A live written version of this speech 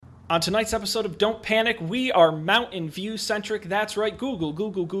On tonight's episode of Don't Panic, we are Mountain View centric. That's right, Google,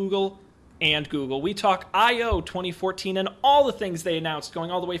 and Google. We talk I/O 2014 and all the things they announced,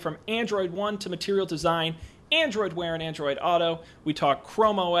 going all the way from Android One to Material Design, Android Wear, and Android Auto. We talk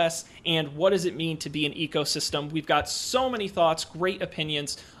Chrome OS and what does it mean to be an ecosystem. We've got so many thoughts, great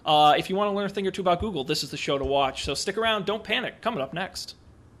opinions. If you want to learn a thing or two about Google, this is the show to watch. So stick around, Don't Panic, coming up next.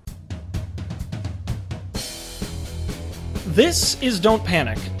 This is Don't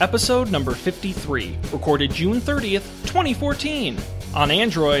Panic, episode number 53, recorded June 30th, 2014, on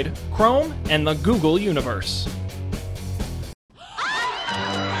Android, Chrome, and the Google universe.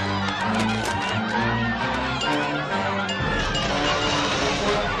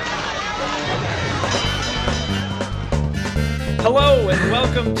 Hello, and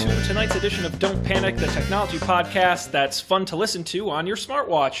welcome to tonight's edition of Don't Panic, the technology podcast that's fun to listen to on your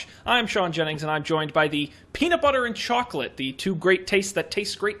smartwatch. I'm Sean Jennings, and I'm joined by the peanut butter and chocolate, the two great tastes that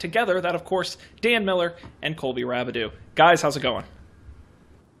taste great together. That, of course, Dan Miller and Colby Rabideau. Guys, how's it going?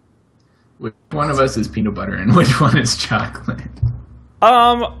 Which one of us is peanut butter and which one is chocolate?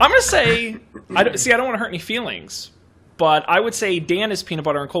 I'm going to say, I don't want to hurt any feelings, but I would say Dan is peanut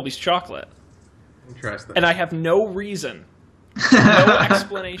butter and Colby's chocolate. Interesting. And I have no reason. No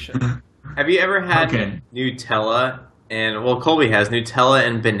explanation. Have you ever had Nutella and, well, Colby has Nutella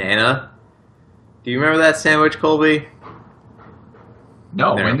and banana? Do you remember that sandwich, Colby?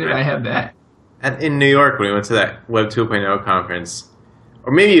 No, when did I have that? In New York when we went to that Web 2.0 conference.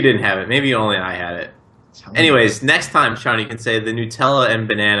 Or maybe you didn't have it. Maybe only I had it. Anyways, next time, Sean, you can say the Nutella and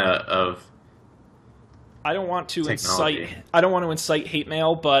banana of I don't want to technology. incite hate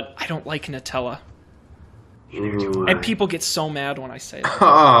mail, but I don't like Nutella. Ooh. And people get so mad when I say that.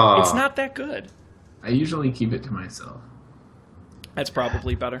 Oh. It's not that good. I usually keep it to myself. That's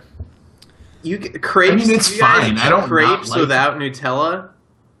probably better. Crepes? I mean, it's you guys fine. eat I don't crepes not like without Nutella?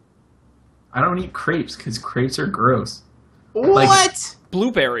 I don't eat crepes because crepes are gross. What?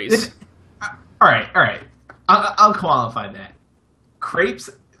 Blueberries. All right. I'll qualify that. Crepes,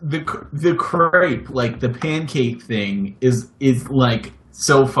 the crepe, like the pancake thing, is like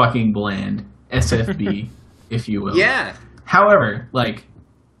so fucking bland. SFB, if you will. Yeah. However, like,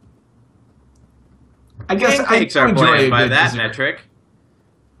 I guess Pancakes I are enjoy bland a by good that dessert. metric.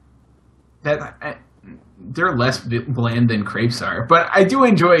 They're less bland than crepes are, but I do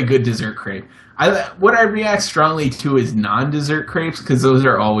enjoy a good dessert crepe. What I react strongly to is non-dessert crepes because those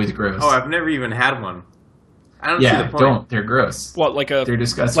are always gross. Oh, I've never even had one. I don't see the point. Don't. They're gross. What, They're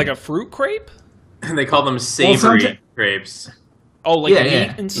disgusting. like a fruit crepe? They call them savory crepes. Oh, like Yeah, meat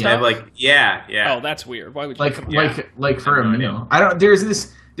yeah. and They stuff? have yeah. Oh, that's weird. Why would you Like for a No meal. I don't. There's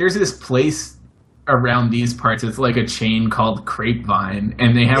this place around these parts. It's like a chain called Grapevine,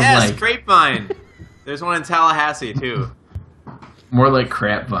 and they have Yes, like Grapevine. There's one in Tallahassee too. more like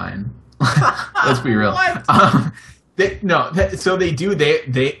Crapvine. Let's be real. What? So they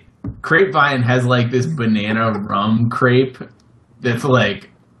Grapevine has like this banana rum crepe that's like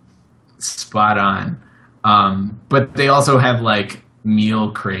spot on. But they also have like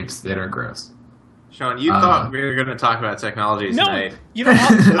meal crepes that are gross. Sean, you thought we were going to talk about technology tonight. You know,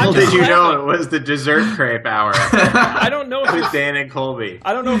 Little did you know it was the dessert crepe hour I don't know if with Dan and Colby.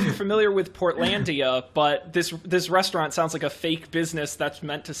 I don't know if you're familiar with Portlandia, but this restaurant sounds like a fake business that's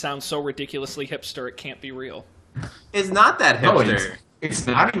meant to sound so ridiculously hipster it can't be real. It's not that No, hipster. it's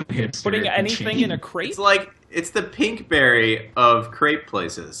not even hipster. Putting It's a anything chain. in a crate? It's the Pinkberry of crepe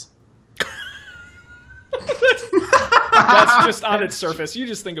places. That's just on its surface. You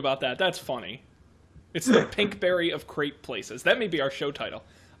just think about that. That's funny. It's the Pinkberry of crepe places. That may be our show title.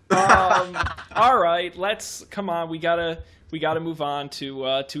 All right, come on. We gotta move on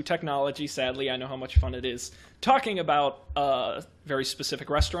to technology. Sadly, I know how much fun it is talking about very specific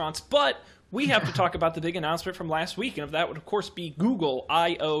restaurants, but we have to talk about the big announcement from last week, and that would of course be Google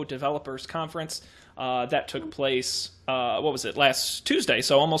I/O Developers Conference that took place. What was it? Last Tuesday,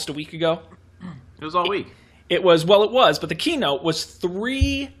 so almost a week ago. It was all week. It was, but the keynote was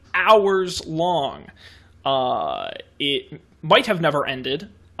 3 hours long. It might have never ended,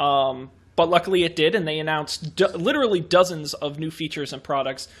 but luckily it did, and they announced literally dozens of new features and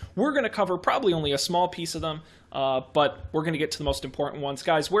products. We're going to cover probably only a small piece of them, but we're going to get to the most important ones.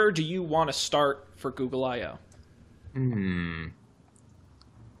 Guys, where do you want to start for Google I/O?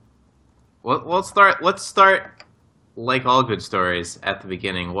 Well, let's start like all good stories at the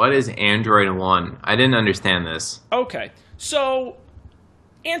beginning. What is Android One? I didn't understand this. Okay, so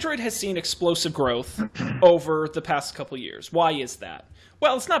Android has seen explosive growth over the past couple years. Why is that?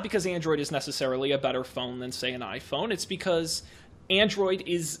 Well, it's not because Android is necessarily a better phone than, say, an iPhone. It's because Android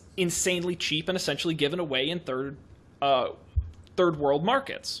is insanely cheap and essentially given away in third world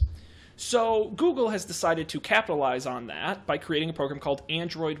markets. So Google has decided to capitalize on that by creating a program called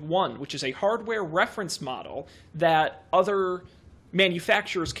Android One, which is a hardware reference model that other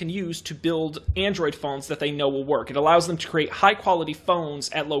manufacturers can use to build Android phones that they know will work. It allows them to create high-quality phones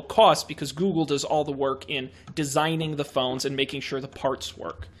at low cost because Google does all the work in designing the phones and making sure the parts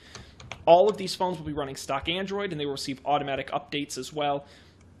work. All of these phones will be running stock Android, and they will receive automatic updates as well.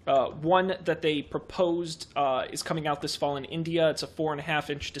 One that they proposed is coming out this fall in India. It's a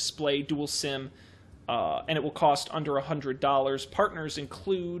 4.5-inch display, dual SIM, and it will cost under $100. Partners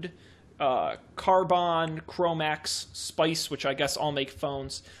include Carbon, Chromax, Spice, which I guess all make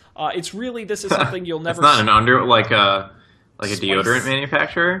phones. This is something you'll never. It's not like a deodorant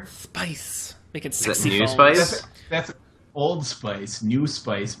manufacturer. Spice, making sexy New phones. Spice? That's Old Spice. New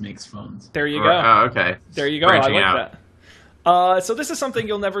Spice makes phones. There you go. Oh, okay. There you go. Branching I like out. that. So this is something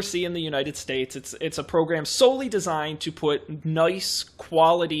you'll never see in the United States. It's a program solely designed to put nice,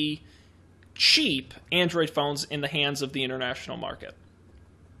 quality, cheap Android phones in the hands of the international market,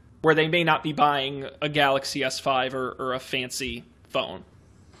 where they may not be buying a Galaxy S5 or a fancy phone.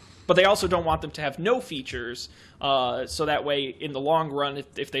 But they also don't want them to have no features, so that way, in the long run,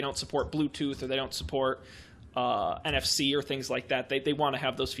 if they don't support Bluetooth or they don't support NFC or things like that, they want to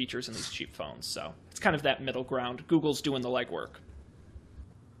have those features in these cheap phones. So it's kind of that middle ground. Google's doing the legwork.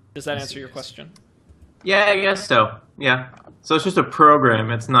 Does that answer your question? Yeah, I guess so. Yeah. So it's just a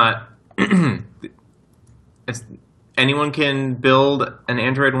program. It's not... Anyone can build an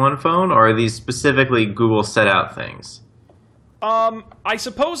Android One phone, or are these specifically Google set out things? I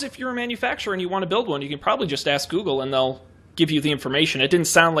suppose if you're a manufacturer and you want to build one, you can probably just ask Google and they'll give you the information. It didn't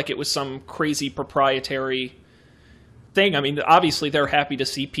sound like it was some crazy proprietary thing. I mean, obviously they're happy to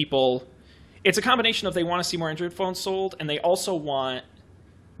see people. It's a combination of they want to see more Android phones sold, and they also want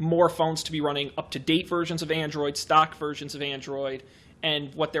more phones to be running up-to-date versions of Android, stock versions of Android,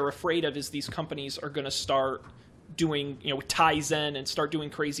 and what they're afraid of is these companies are going to start doing, with Tizen and start doing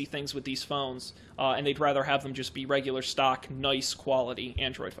crazy things with these phones, and they'd rather have them just be regular stock, nice quality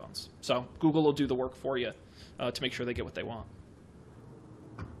Android phones. So Google will do the work for you to make sure they get what they want.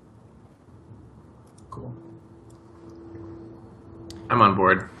 Cool. I'm on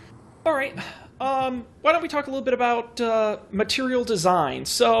board. All right. Why don't we talk a little bit about material design?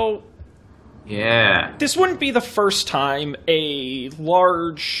 So Yeah. this wouldn't be the first time a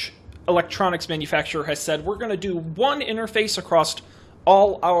large electronics manufacturer has said, we're going to do one interface across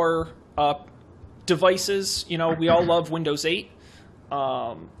all our devices. We all love Windows 8,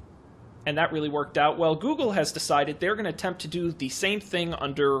 and that really worked out well. Google has decided they're going to attempt to do the same thing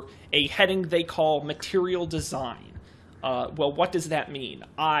under a heading they call material design. Well, what does that mean?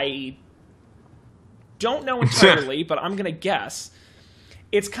 I don't know entirely, but I'm going to guess.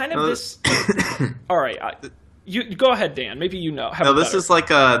 It's kind of this... All right, you go ahead, Dan. Maybe you know. No, this is like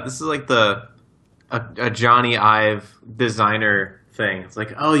a Johnny Ive designer thing. It's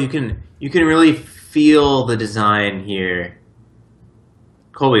like, oh, you can really feel the design here.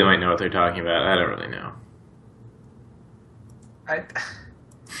 Colby might know what they're talking about. I don't really know.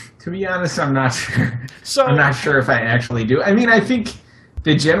 To be honest, I'm not sure. So, I'm not sure if I actually do. I mean, I think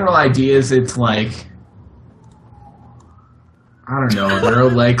the general idea is it's like, I don't know, there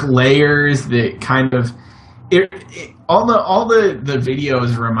are like layers that kind of all the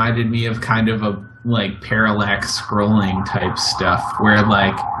videos reminded me of kind of a like parallax scrolling type stuff where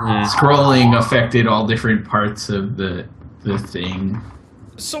like scrolling affected all different parts of the thing.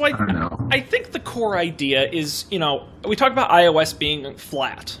 So I don't know. I think the core idea is, we talk about iOS being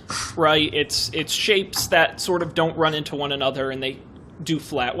flat, right? It's shapes that sort of don't run into one another and they do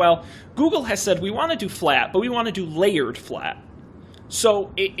flat. Well, Google has said we want to do flat, but we want to do layered flat.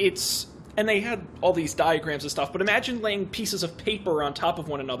 So it's, and they had all these diagrams and stuff, but imagine laying pieces of paper on top of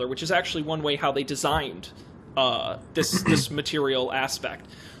one another, which is actually one way how they designed this material aspect,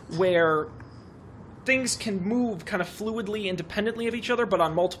 where things can move kind of fluidly independently of each other, but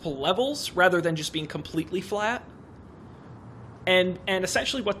on multiple levels, rather than just being completely flat. And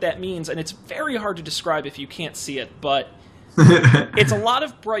essentially what that means, and it's very hard to describe if you can't see it, but it's a lot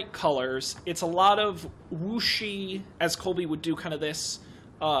of bright colors. It's a lot of whooshy, as Colby would do, kind of this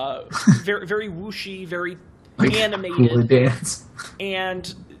very, very whooshy, very like animated. Hula dance.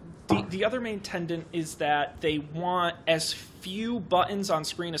 And the other main tenet is that they want as few buttons on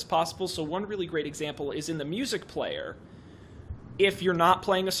screen as possible. So one really great example is in the music player. If you're not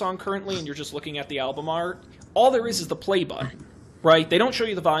playing a song currently and you're just looking at the album art, all there is the play button, right? They don't show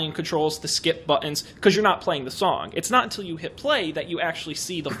you the volume controls, the skip buttons, because you're not playing the song. It's not until you hit play that you actually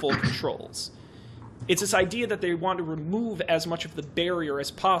see the full controls. It's this idea that they want to remove as much of the barrier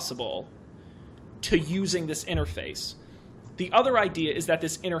as possible to using this interface. The other idea is that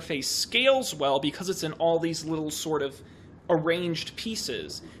this interface scales well because it's in all these little sort of arranged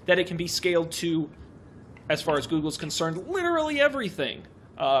pieces, that it can be scaled to, as far as Google's concerned, literally everything.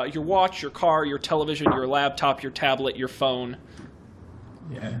 Your watch, your car, your television, your laptop, your tablet, your phone,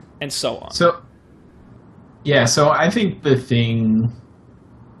 and so on. So I think the thing...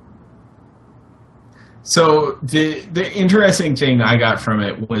 So the interesting thing I got from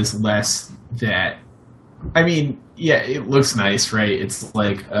it was less that... I mean, yeah, it looks nice, right? It's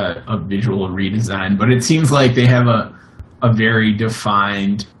like a visual redesign, but it seems like they have a very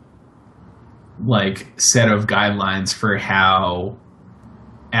defined like set of guidelines for how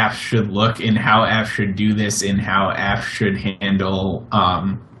apps should look and how apps should do this and how apps should handle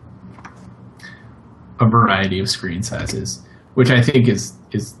a variety of screen sizes, which I think is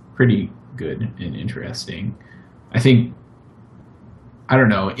pretty good and interesting. I don't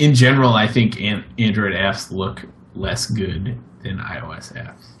know. In general, I think Android apps look less good than iOS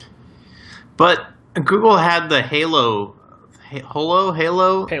apps. But Google had the Halo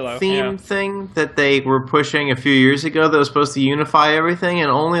theme thing that they were pushing a few years ago that was supposed to unify everything,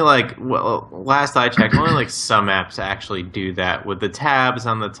 and only last I checked, only like some apps actually do that with the tabs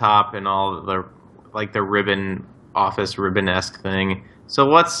on the top and all the ribbon Office ribbon-esque thing. So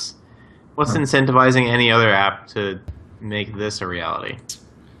what's incentivizing any other app to make this a reality?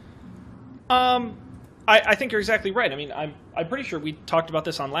 I think you're exactly right. I mean, I'm pretty sure we talked about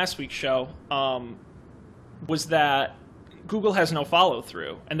this on last week's show. Was that Google has no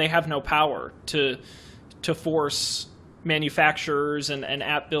follow-through, and they have no power to force manufacturers and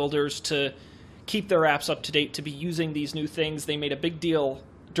app builders to keep their apps up to date, to be using these new things. They made a big deal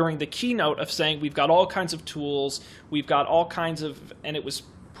during the keynote of saying we've got all kinds of tools, we've got all kinds of, and it was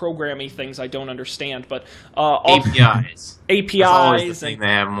programming things I don't understand, but APIs. That's always the thing they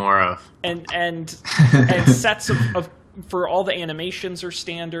have more of, and sets of for all the animations are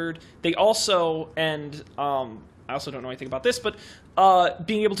standard. They also I also don't know anything about this, but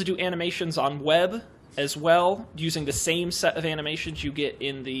being able to do animations on web as well, using the same set of animations you get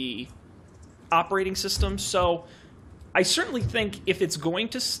in the operating system. So I certainly think if it's going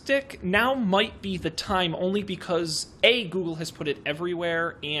to stick, now might be the time, only because A, Google has put it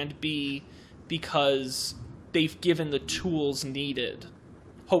everywhere, and B, because they've given the tools needed,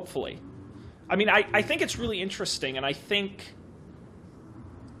 hopefully. I mean, I think it's really interesting, and I think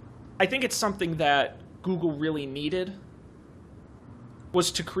it's something that Google really needed,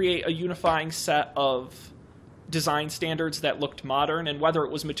 was to create a unifying set of design standards that looked modern, and whether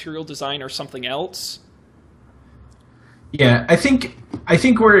it was material design or something else. Yeah, I think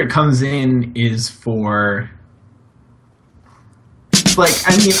where it comes in is for, like,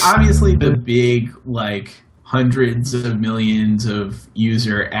 I mean, obviously the big, like, hundreds of millions of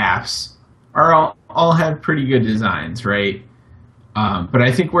user apps are all have pretty good designs, right? But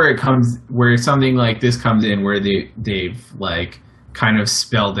I think where something like this comes in, where they've like kind of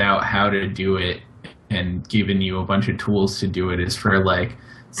spelled out how to do it and given you a bunch of tools to do it, is for like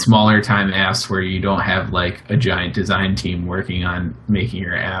smaller time apps where you don't have like a giant design team working on making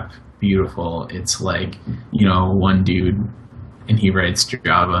your app beautiful. It's like, you know, one dude and he writes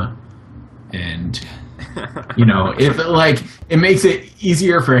Java, and you know, if like it makes it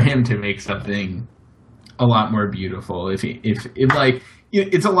easier for him to make something a lot more beautiful. If like,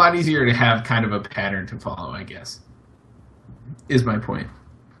 it's a lot easier to have kind of a pattern to follow, I guess, is my point.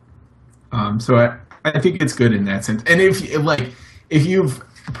 So I think it's good in that sense. And if you've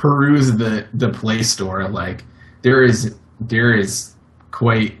perused the Play Store, like there is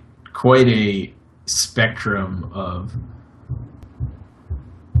quite a spectrum of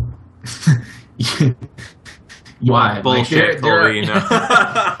why bullshit, like, you know.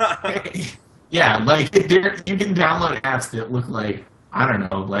 Yeah, like you can download apps that look like, I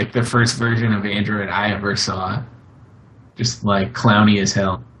don't know, like the first version of Android I ever saw, just like clowny as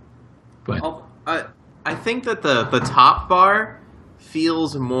hell. But I think that the top bar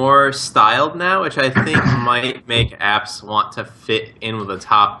feels more styled now, which I think might make apps want to fit in with the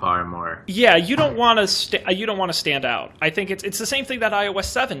top bar more. Yeah, you don't want to stand out. I think it's the same thing that iOS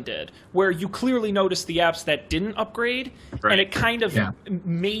 7 did, where you clearly noticed the apps that didn't upgrade, right, and it kind of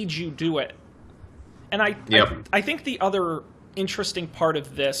made you do it. And I think the other interesting part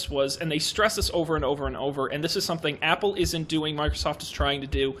of this was, and they stress this over and over and over, and this is something Apple isn't doing, Microsoft is trying to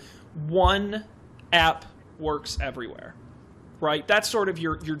do, one app works everywhere, right? That's sort of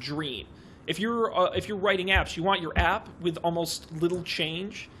your dream. If you're writing apps, you want your app with almost little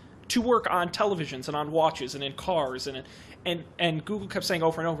change to work on televisions and on watches and in cars and Google kept saying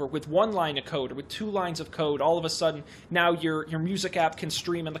over and over, with one line of code or with 2 lines of code, all of a sudden now your music app can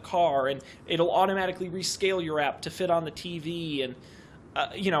stream in the car and it'll automatically rescale your app to fit on the TV and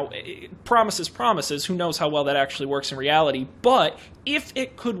promises. Who knows how well that actually works in reality? But if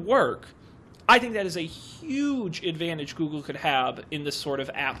it could work, I think that is a huge advantage Google could have in this sort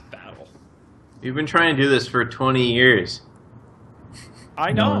of app battle. You've been trying to do this for 20 years.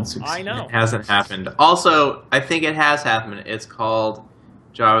 I know. It hasn't happened. Also, I think it has happened. It's called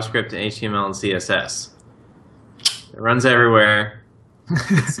JavaScript and HTML and CSS. It runs everywhere.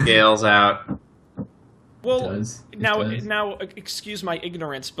 Scales out. Well, now, excuse my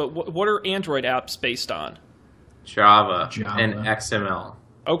ignorance, but what are Android apps based on? Java. And XML.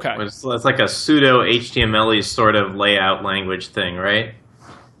 Okay. It's like a pseudo HTML-y sort of layout language thing, right?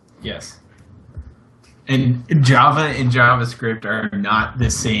 Yes. And Java and JavaScript are not the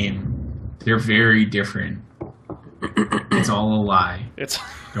same. They're very different. It's all a lie.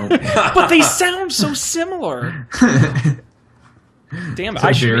 But they sound so similar. Damn it!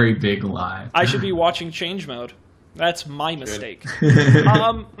 It's a very big lie. I should be watching Change Mode. That's my mistake.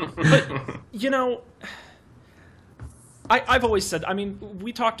 But I've always said. I mean,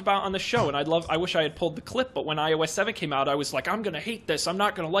 we talked about on the show, and I wish I had pulled the clip. But when iOS 7 came out, I was like, I'm gonna hate this. I'm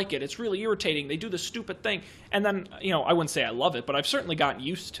not gonna like it. It's really irritating. They do this stupid thing. And then I wouldn't say I love it, but I've certainly gotten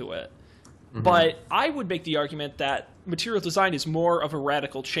used to it. Mm-hmm. But I would make the argument that Material Design is more of a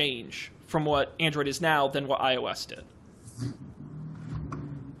radical change from what Android is now than what iOS did.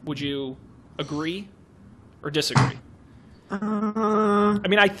 Would you agree or disagree? I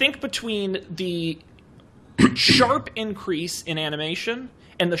mean, I think between the sharp increase in animation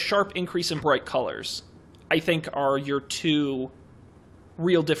and the sharp increase in bright colors, I think are your 2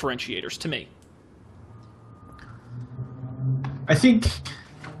 real differentiators to me. I think...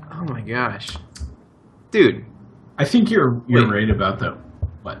 Oh my gosh. Dude. I think you're right about the...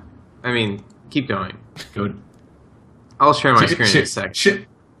 What? I mean, keep going. Go. I'll share my screen in a sec.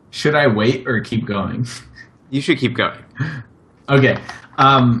 Should I wait or keep going? You should keep going. Okay.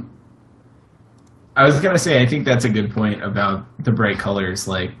 I was going to say, I think that's a good point about the bright colors,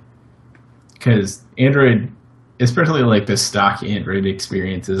 because Android, especially the stock Android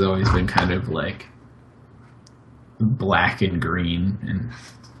experience, has always been kind of black and green and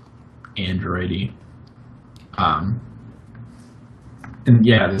Android-y. And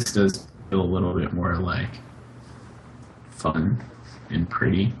yeah, this does feel a little bit more fun and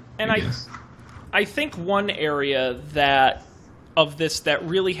pretty. And I think one area of this that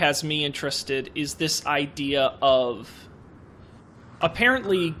really has me interested is this idea of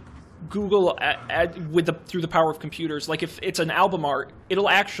apparently Google through the power of computers, if it's an album art, it'll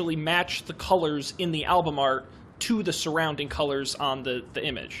actually match the colors in the album art to the surrounding colors on the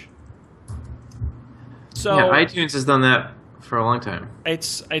image. So yeah, iTunes has done that for a long time.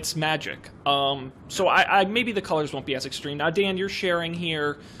 It's magic. So I maybe the colors won't be as extreme. Now, Dan, you're sharing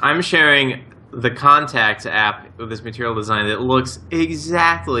here. I'm sharing the Contacts app with this Material Design that looks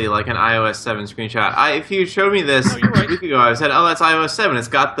exactly like an iOS 7 screenshot. If you showed me this a week ago, I said, oh, that's iOS 7. It's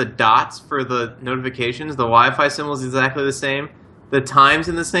got the dots for the notifications. The Wi-Fi symbol is exactly the same. The time's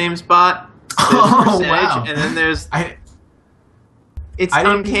in the same spot. Wow. And then there's... It's I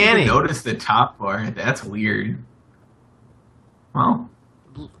uncanny. didn't even notice the top bar. That's weird. Well...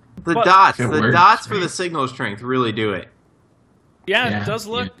 The dots for the signal strength really do it. Yeah, it does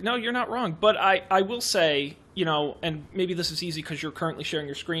look... Yeah. No, you're not wrong. But I will say, and maybe this is easy because you're currently sharing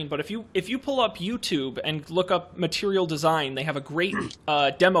your screen, but if you pull up YouTube and look up Material Design, they have a great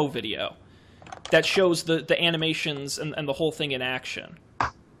demo video that shows the animations and the whole thing in action.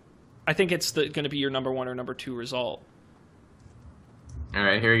 I think it's going to be your number 1 or number 2 result. All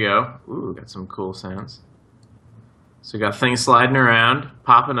right, here we go. Ooh, got some cool sounds. So we got things sliding around,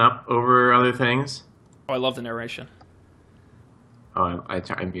 popping up over other things. Oh, I love the narration. Oh, I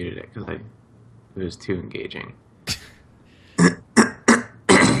muted it because it was too engaging.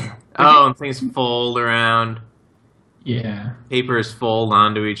 And things fold around. Yeah. Papers fold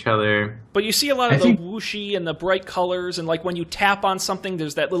onto each other. But you see a lot of the whooshy and the bright colors, and when you tap on something,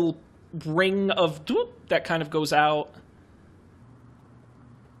 there's that little ring of doop that kind of goes out.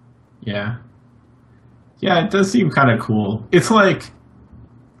 Yeah. Yeah, it does seem kind of cool. It's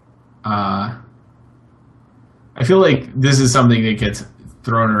I feel like this is something that gets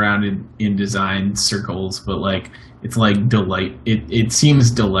thrown around in design circles, but it's delight. It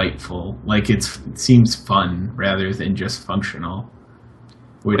seems delightful. It seems fun rather than just functional.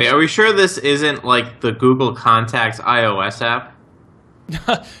 Wait, are we sure this isn't the Google Contacts iOS app?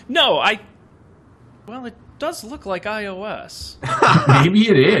 No, does look like iOS. Maybe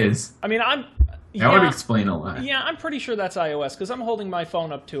it is. I mean, That would explain a lot. Yeah, I'm pretty sure that's iOS because I'm holding my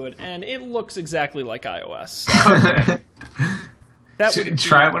phone up to it, and it looks exactly like iOS. So,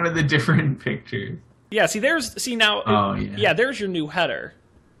 try one of the different pictures. Yeah, now. Oh, yeah. Yeah, there's your new header.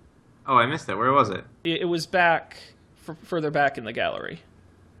 Oh, I missed it. Where was it? It was back, further back in the gallery.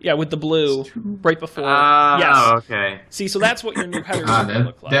 Yeah, with the blue right before. Oh, okay. See, so that's what your new header should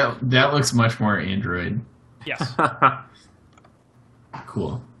look like. That looks much more Android. Yes.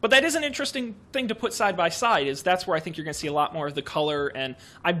 Cool. But that is an interesting thing to put side by side. That's where I think you're going to see a lot more of the color, and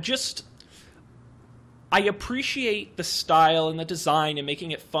I appreciate the style and the design and making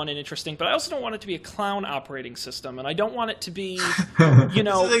it fun and interesting, but I also don't want it to be a clown operating system, and I don't want it to be, This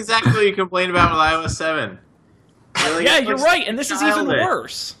is exactly what you complained about with iOS 7. Yeah, you're right, and this is even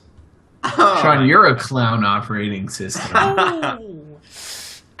worse. Oh, Sean, you're a clown operating system. Oh,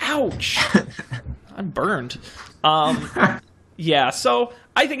 ouch! I'm burned. Yeah, so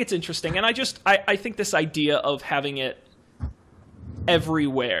I think it's interesting, and I think this idea of having it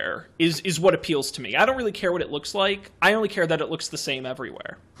everywhere is what appeals to me. I don't really care what it looks like. I only care that it looks the same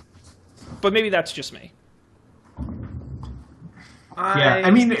everywhere. But maybe that's just me. Yeah,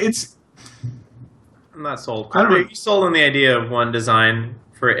 I mean, I'm not sold. Are you sold on the idea of one design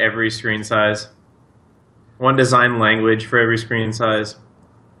for every screen size? One design language for every screen size?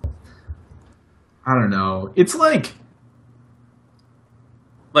 I don't know. It's like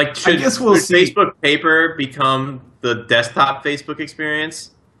should Facebook Paper become the desktop Facebook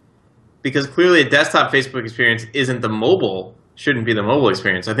experience? Because clearly a desktop Facebook experience shouldn't be the mobile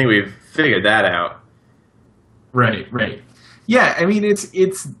experience. I think we've figured that out. Right. Yeah, I mean, it's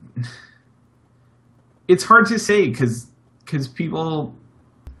hard to say because people,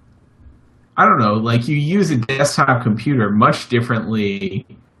 I don't know, like you use a desktop computer much differently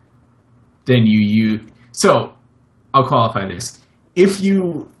than you use. So I'll qualify this. If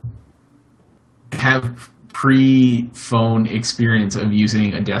you have pre-phone experience of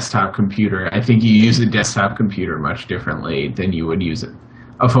using a desktop computer, I think you use a desktop computer much differently than you would use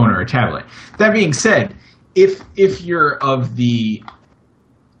a phone or a tablet. That being said, if you're of the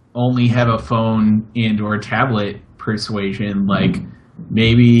only have a phone and or tablet persuasion, like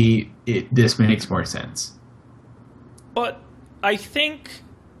maybe this makes more sense. But I think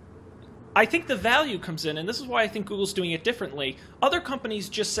the value comes in, and this is why I think Google's doing it differently. Other companies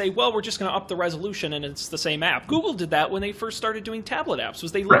just say, well, we're just going to up the resolution and it's the same app. Google did that when they first started doing tablet apps,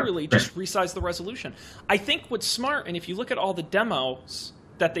 was they literally just resized the resolution. I think what's smart, and if you look at all the demos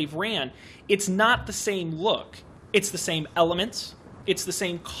that they've ran, it's not the same look. It's the same elements. It's the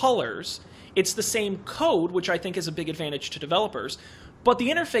same colors. It's the same code, which I think is a big advantage to developers. But the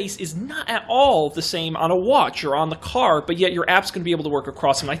interface is not at all the same on a watch or on the car, but yet your app's going to be able to work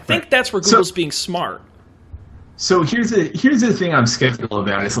across them. I think that's where Google's being smart. So here's the thing I'm skeptical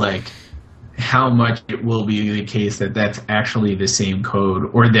about is like how much it will be the case that that's actually the same code,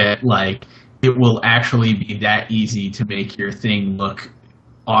 or that like it will actually be that easy to make your thing look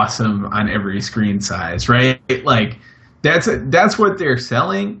awesome on every screen size, right? Like that's what they're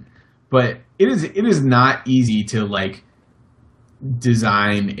selling, but it is not easy to like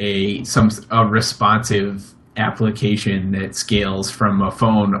design a responsive application that scales from a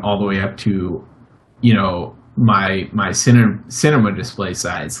phone all the way up to, you know, my cinema display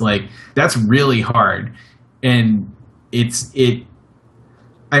size. Like that's really hard, and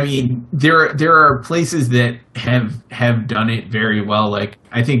I mean, there are places that have done it very well. Like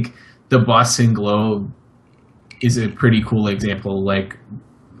I think the Boston Globe is a pretty cool example. Like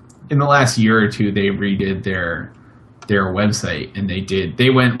in the last year or two, they redid their website, and they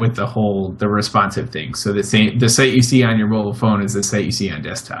went with the responsive thing. So the site you see on your mobile phone is the site you see on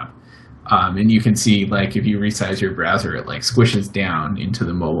desktop, and you can see like if you resize your browser, it like squishes down into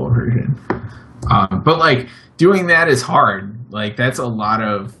the mobile version. But like doing that is hard. Like that's a lot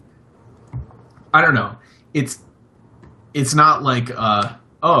of, I don't know. It's not like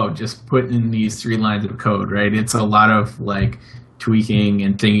just put in these 3 lines of code, right? It's a lot of like tweaking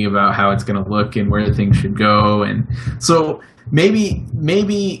and thinking about how it's going to look and where things should go. And so maybe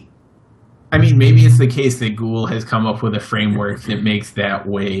it's the case that Google has come up with a framework that makes that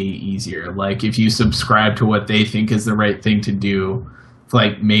way easier. Like if you subscribe to what they think is the right thing to do,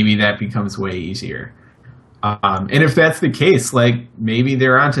 like maybe that becomes way easier. And if that's the case, like maybe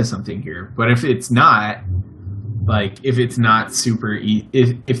they're onto something here. But if it's not, like if it's not super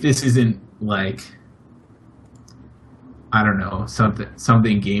if this isn't like, I don't know,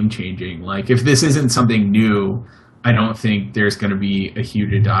 something game changing. Like if this isn't something new, I don't think there's going to be a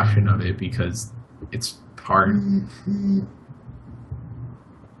huge adoption of it because it's hard.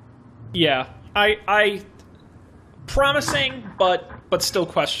 Yeah, I promising, but still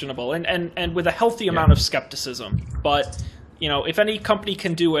questionable, and with a healthy amount of skepticism. But if any company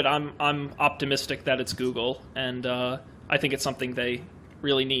can do it, I'm optimistic that it's Google, and I think it's something they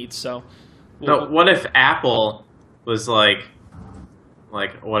really need. So, what if Apple was like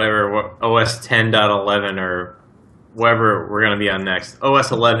whatever OS 10.11 or whatever we're going to be on next?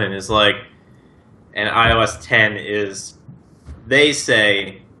 OS 11 is like, and iOS 10 is, they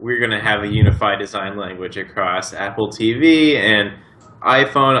say we're going to have a unified design language across Apple TV and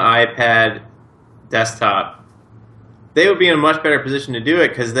iPhone, iPad, desktop. They would be in a much better position to do it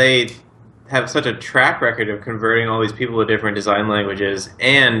because they have such a track record of converting all these people to different design languages,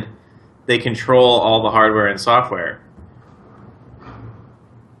 and they control all the hardware and software.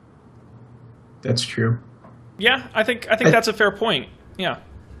 That's true. Yeah, I think that's a fair point. Yeah,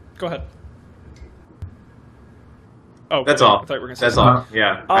 go ahead. Oh, that's okay. all. I thought we were gonna say that's something. all.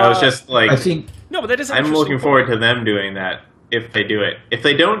 Yeah, I was just like, I think no, but that is. I'm looking forward to them doing that if they do it. If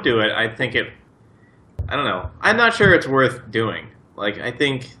they don't do it, I think it. I don't know. I'm not sure it's worth doing. Like, I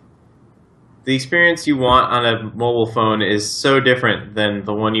think the experience you want on a mobile phone is so different than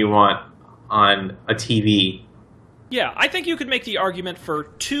the one you want on a TV. Yeah, I think you could make the argument for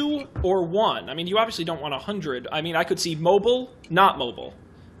 2 or 1. I mean, you obviously don't want 100. I mean, I could see mobile, not mobile,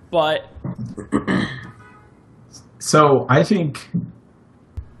 but. So I think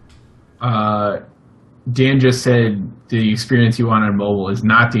Dan just said the experience you want on mobile is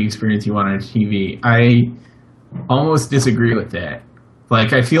not the experience you want on TV. I almost disagree with that.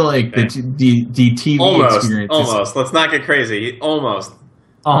 Like, I feel like the TV experience almost. Let's not get crazy. Almost.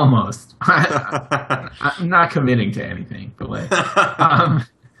 I'm not committing to anything, but like,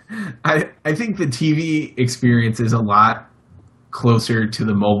 I think the TV experience is a lot closer to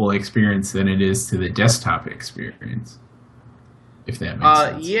the mobile experience than it is to the desktop experience. If that makes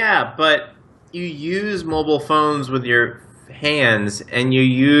sense. Yeah, but you use mobile phones with your hands, and you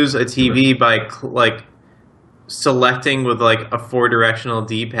use a TV by selecting with like a 4-directional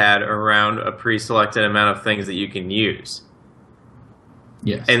D-pad around a pre-selected amount of things that you can use.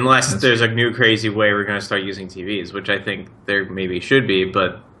 Yes. Unless there's a new crazy way we're going to start using TVs, which I think there maybe should be,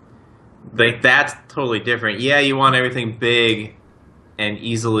 but that's totally different. Yeah, you want everything big and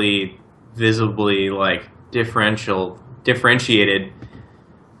easily, visibly differentiated.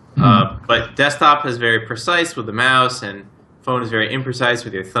 But desktop is very precise with the mouse, and phone is very imprecise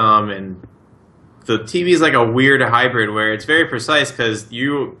with your thumb, and the TV is like a weird hybrid where it's very precise because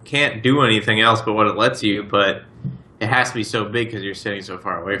you can't do anything else but what it lets you, but it has to be so big because you're sitting so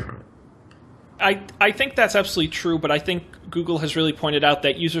far away from it. I think that's absolutely true, but I think Google has really pointed out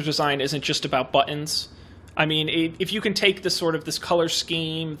that user design isn't just about buttons. I mean, if you can take this color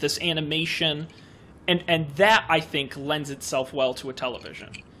scheme, this animation, and that, I think, lends itself well to a television.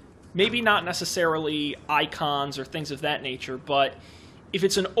 Maybe not necessarily icons or things of that nature, but if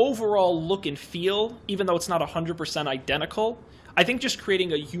it's an overall look and feel, even though it's not 100% identical, I think just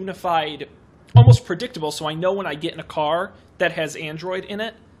creating a unified, almost predictable, so I know when I get in a car that has Android in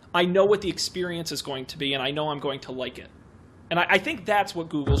it, I know what the experience is going to be, and I know I'm going to like it. And I think that's what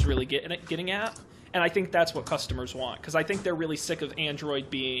Google's really getting at, and I think that's what customers want, because I think they're really sick of Android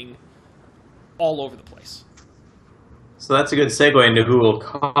being all over the place. So that's a good segue into Google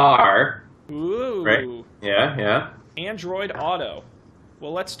Car. Ooh. Right? Yeah. Android Auto.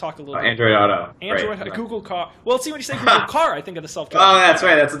 Well, let's talk a little bit. Android Auto. Android, right. Google Car. Well, see, when you say Google Car, I think of the self-driving. Oh, that's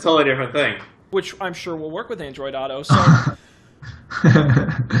right. That's a totally different thing. Which I'm sure will work with Android Auto. So,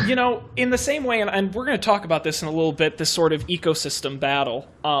 in the same way, and we're going to talk about this in a little bit, this sort of ecosystem battle,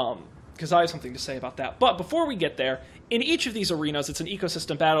 because I have something to say about that. But before we get there, in each of these arenas, it's an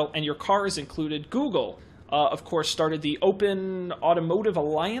ecosystem battle, and your car is included. Google, of course, started the Open Automotive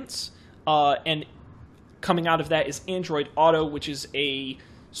Alliance, and coming out of that is Android Auto, which is a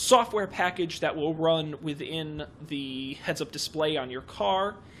software package that will run within the heads-up display on your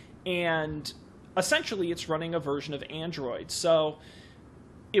car, and essentially it's running a version of Android. So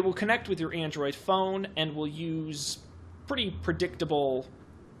it will connect with your Android phone and will use pretty predictable,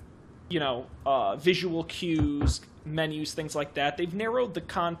 visual cues, menus, things like that. They've narrowed the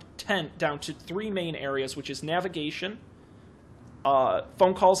content down to 3 main areas, which is navigation,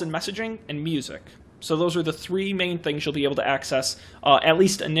 phone calls and messaging, and music. So those are the 3 main things you'll be able to access, at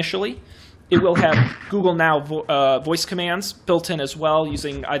least initially. It will have Google Now voice commands built in as well,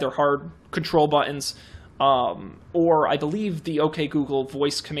 using either hard control buttons or I believe the OK Google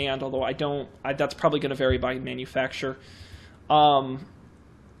voice command, although that's probably going to vary by manufacturer.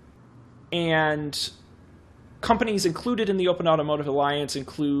 And companies included in the Open Automotive Alliance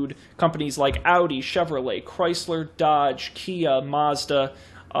include companies like Audi, Chevrolet, Chrysler, Dodge, Kia, Mazda,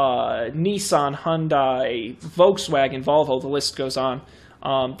 Nissan, Hyundai, Volkswagen, Volvo, the list goes on.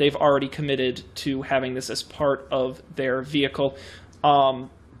 They've already committed to having this as part of their vehicle.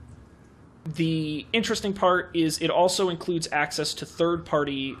 The interesting part is it also includes access to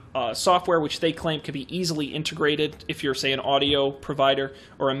third-party software, which they claim can be easily integrated if you're, say, an audio provider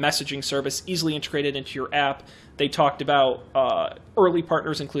or a messaging service, easily integrated into your app. They talked about early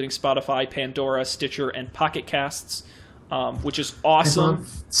partners, including Spotify, Pandora, Stitcher, and Pocket Casts, which is awesome. I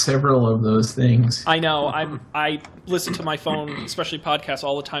love several of those things. I know. I listen to my phone, especially podcasts,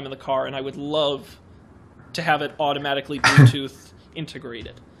 all the time in the car, and I would love to have it automatically Bluetooth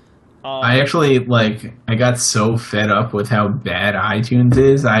integrated. I actually, I got so fed up with how bad iTunes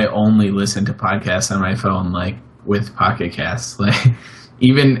is, I only listen to podcasts on my phone, with Pocket Casts.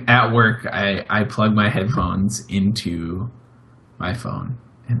 Even at work, I plug my headphones into my phone,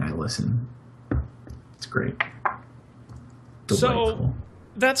 and I listen. It's great. Delightful. So,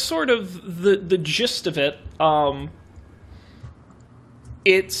 that's sort of the gist of it.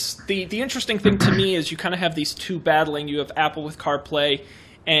 It's the interesting thing to me is you kind of have these two battling. You have Apple with CarPlay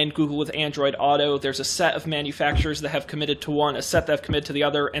and Google with Android Auto. There's a set of manufacturers that have committed to one, a set that have committed to the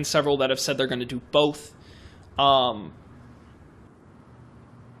other, and several that have said they're going to do both. The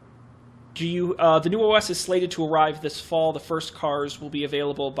new OS is slated to arrive this fall. The first cars will be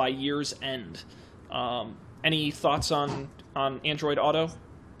available by year's end. Any thoughts on Android Auto?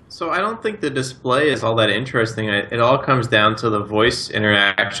 So I don't think the display is all that interesting. It all comes down to the voice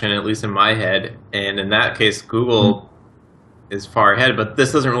interaction, at least in my head. And in that case, Google is far ahead, but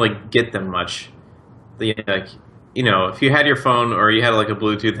this doesn't really get them much. If you had your phone or you had a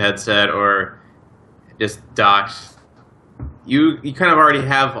Bluetooth headset or just docked, you kind of already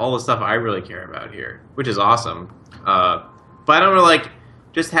have all the stuff I really care about here, which is awesome. But I don't really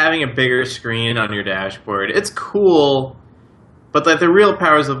just having a bigger screen on your dashboard. It's cool, but the real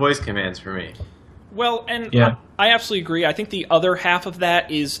power is the voice commands for me. Well, and yeah. I absolutely agree. I think the other half of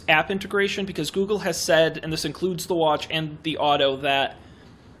that is app integration, because Google has said, and this includes the watch and the Auto, that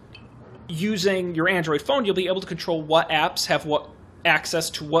using your Android phone, you'll be able to control what apps have what access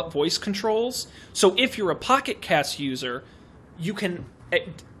to what voice controls. So if you're a Pocket Cast user, you can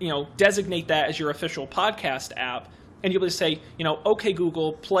designate that as your official podcast app, and you'll be able to say, okay,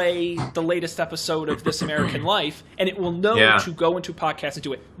 Google, play the latest episode of This American Life, and it will know to go into podcast and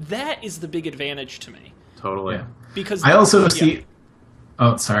do it. That is the big advantage to me. Totally. Yeah. Because I also see...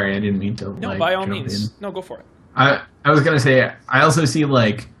 Oh, sorry, I didn't mean to, No, by all means. No, go for it. I was going to say, I also see,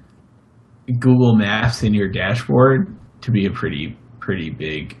 Google Maps in your dashboard to be a pretty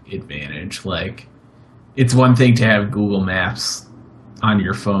big advantage. It's one thing to have Google Maps on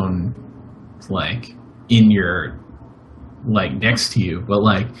your phone, in your... next to you, but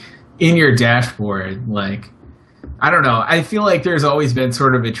in your dashboard, I don't know. I feel like there's always been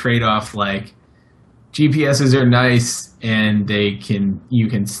sort of a trade-off. GPSs are nice and you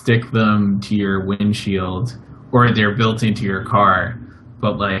can stick them to your windshield or they're built into your car,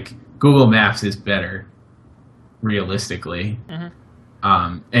 but Google Maps is better, realistically.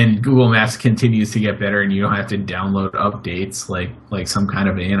 Mm-hmm. And Google Maps continues to get better, and you don't have to download updates like some kind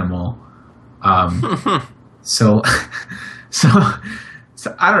of animal. So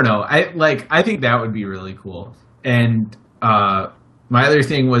I don't know. I think that would be really cool. And my other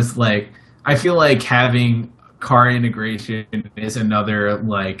thing was I feel like having car integration is another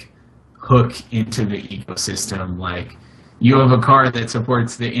hook into the ecosystem. You have a car that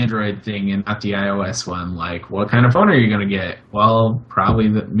supports the Android thing and not the iOS one. What kind of phone are you going to get? Well, probably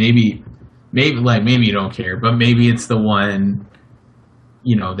maybe you don't care, but maybe it's the one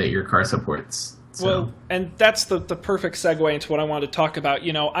that your car supports. So. Well, and that's the perfect segue into what I wanted to talk about.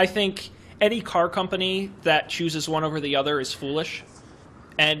 I think any car company that chooses one over the other is foolish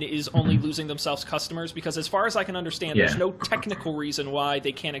and is only losing themselves customers, because as far as I can understand, there's no technical reason why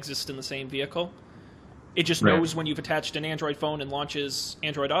they can't exist in the same vehicle. It just knows when you've attached an Android phone and launches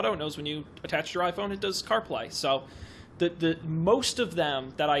Android Auto. It knows when you attach your iPhone, it does CarPlay. So the most of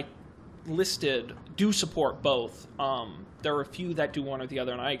them that I listed do support both. There are a few that do one or the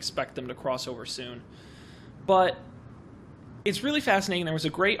other, and I expect them to cross over soon. But it's really fascinating. There was a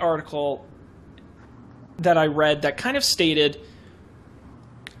great article that I read that kind of stated,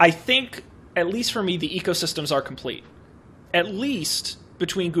 I think, at least for me, the ecosystems are complete. At least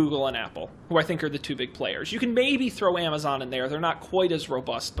between Google and Apple, who I think are the two big players. You can maybe throw Amazon in there. They're not quite as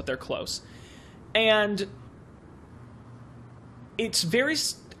robust, but they're close. And it's very...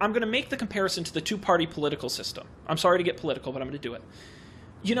 I'm going to make the comparison to the two-party political system. I'm sorry to get political, but I'm going to do it.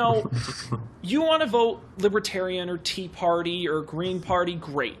 You want to vote Libertarian or Tea Party or Green Party,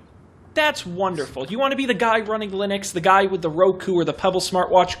 great. That's wonderful. You want to be the guy running Linux, the guy with the Roku or the Pebble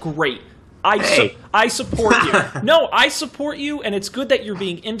smartwatch? Great. I support you. No, I support you, and it's good that you're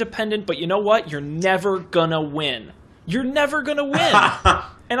being independent, but you know what? You're never gonna win. You're never gonna win.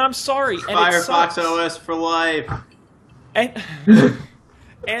 And I'm sorry. And Firefox OS for life.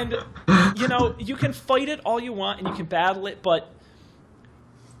 And you know, you can fight it all you want and you can battle it, but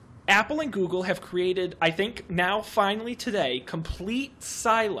Apple and Google have created, I think now finally today, complete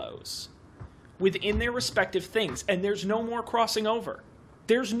silos within their respective things, and there's no more crossing over.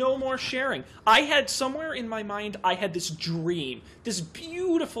 There's no more sharing. I had somewhere in my mind, I had this dream, this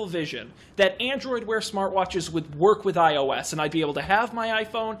beautiful vision that Android Wear smartwatches would work with iOS, and I'd be able to have my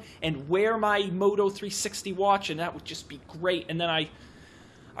iPhone and wear my Moto 360 watch, and that would just be great. And then I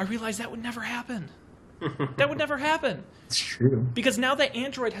realized that would never happen. That would never happen. It's true. Because now that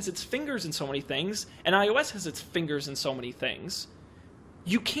Android has its fingers in so many things, and iOS has its fingers in so many things,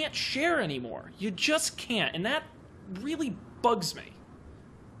 you can't share anymore. You just can't, and that really bugs me.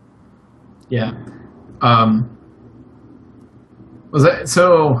 Yeah. Was that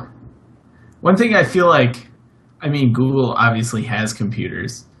so? One thing I feel like, I mean, Google obviously has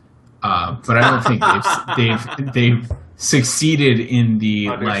computers, but I don't think they've succeeded in the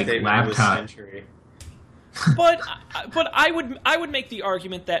like laptop. But I would make the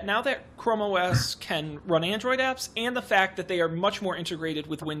argument that now that Chrome OS can run Android apps, and the fact that they are much more integrated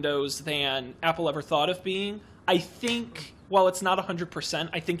with Windows than Apple ever thought of being, I think, while it's not 100%,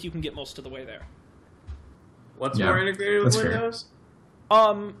 I think you can get most of the way there. What's more integrated with Windows?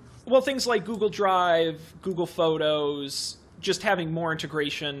 Well, things like Google Drive, Google Photos, just having more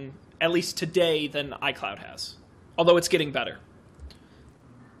integration, at least today, than iCloud has. Although it's getting better.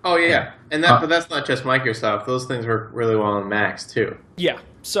 Oh yeah, and but that's not just Microsoft. Those things work really well on Macs too. Yeah,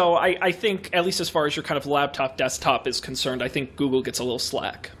 so I think, at least as far as your kind of laptop, desktop is concerned, I think Google gets a little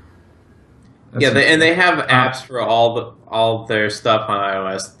slack. And they have apps for all their stuff on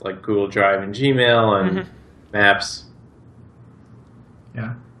iOS, like Google Drive and Gmail and Maps.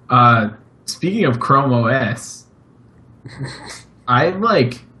 Yeah. Speaking of Chrome OS, I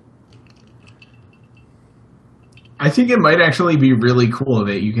think it might actually be really cool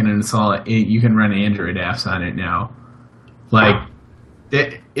that you can install it. You can run Android apps on it now. Like,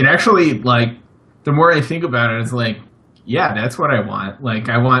 it actually, like, the more I think about it, it's like, yeah, that's what I want. Like,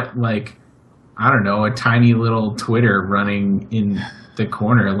 I want, like, I don't know, a tiny little Twitter running in the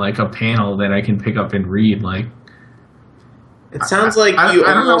corner, like a panel that I can pick up and read. Like, it sounds like I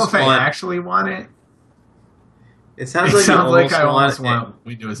don't know if I actually want it. It sounds like I almost want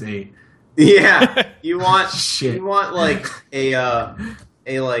Windows 8. Yeah, you want Shit. You want like a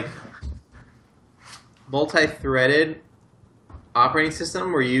like multi-threaded operating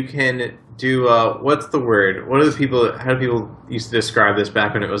system where you can do what's the word? How do people used to describe this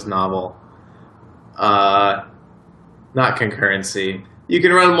back when it was novel? Not concurrency. You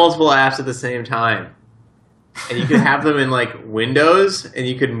can run multiple apps at the same time, and you can have them in like Windows, and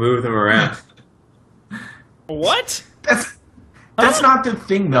you can move them around. What? That's not the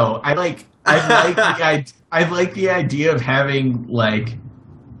thing, though. I like the idea of having like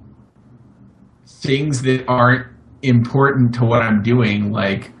things that aren't important to what I'm doing,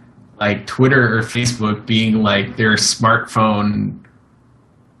 like Twitter or Facebook being like their smartphone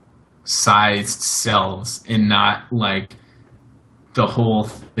sized selves and not like the whole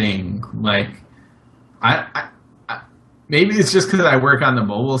thing. Like I maybe it's just because I work on the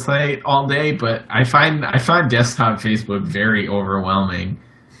mobile site all day, but I find desktop Facebook very overwhelming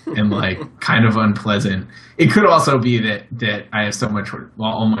and like kind of unpleasant. It could also be that I have so much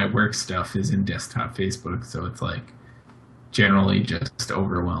all my work stuff is in desktop Facebook, so it's like generally just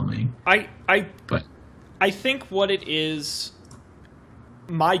overwhelming. I think what it is,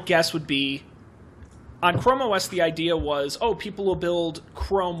 my guess would be, on Chrome OS the idea was, people will build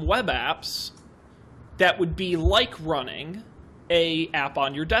Chrome web apps that would be like running a app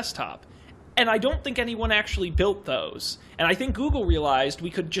on your desktop. And I don't think anyone actually built those. And I think Google realized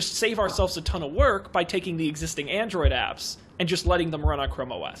we could just save ourselves a ton of work by taking the existing Android apps and just letting them run on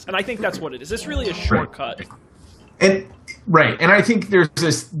Chrome OS. And I think that's what it is. It's really a shortcut. And I think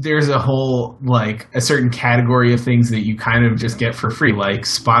there's a whole, like, a certain category of things that you kind of just get for free, like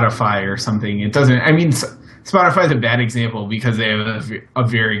Spotify or something. It doesn't, I mean, Spotify's a bad example because they have a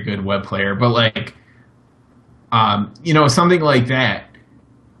very good web player, but like, something like that,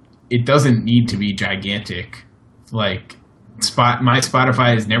 it doesn't need to be gigantic. Like, my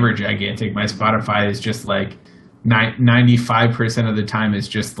Spotify is never gigantic. My Spotify is just like 95% of the time is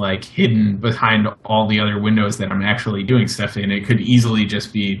just like hidden behind all the other windows that I'm actually doing stuff in. It could easily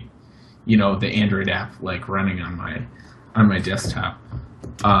just be, the Android app like running on my desktop.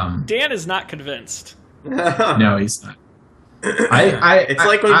 Dan is not convinced. No, he's not. It's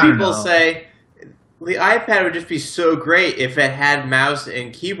like when I don't people know. say the iPad would just be so great if it had mouse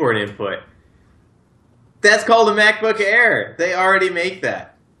and keyboard input. That's called a MacBook Air. They already make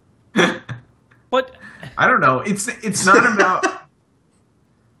that. But I don't know. It's not about.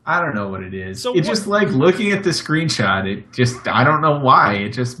 I don't know what it is. So it's just like looking at the screenshot. It just I don't know why. It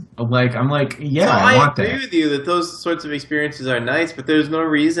just like I'm like yeah, So I want agree that. with you that those sorts of experiences are nice, but there's no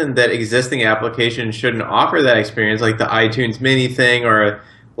reason that existing applications shouldn't offer that experience, like the iTunes Mini thing or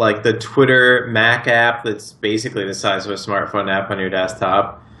like the Twitter Mac app that's basically the size of a smartphone app on your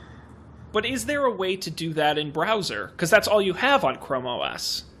desktop. But is there a way to do that in browser? Because that's all you have on Chrome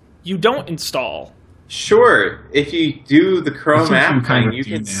OS. You don't install. Sure, if you do the I Chrome think you app kind thing, of you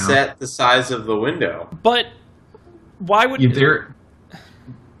do can now. set the size of the window. But why would...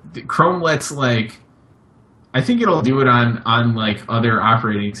 Chrome lets like I think it'll do it on like other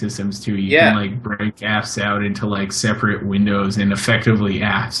operating systems too. You Yeah. can like break apps out into like separate windows and effectively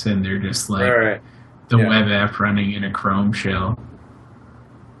apps, and they're just like Right. the Yeah. web app running in a Chrome shell.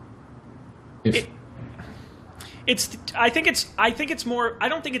 I think it's more... I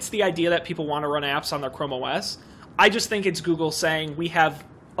don't think it's the idea that people want to run apps on their Chrome OS. I just think it's Google saying, we have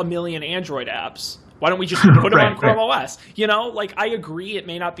a million Android apps. Why don't we just put them on Chrome OS? You know, like, I agree it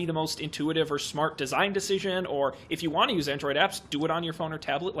may not be the most intuitive or smart design decision, or if you want to use Android apps, do it on your phone or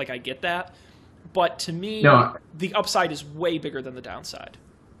tablet. Like, I get that. But to me, the upside is way bigger than the downside.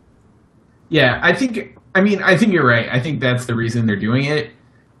 Yeah, I think you're right. I think that's the reason they're doing it.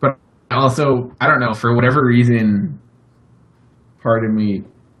 But also, I don't know, for whatever reason, part of me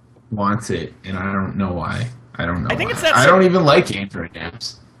wants it, and I don't know why. I don't know. I think why. it's that I don't even like Android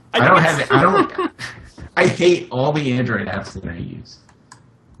apps. I hate all the Android apps that I use.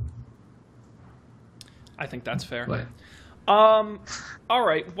 I think that's fair. But All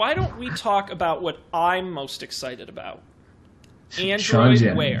right, why don't we talk about what I'm most excited about? Sean Android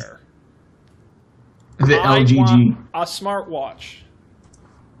Jennings. Wear. The I LGG. want a smartwatch.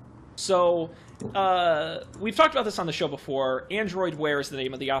 So, we've talked about this on the show before. Android Wear is the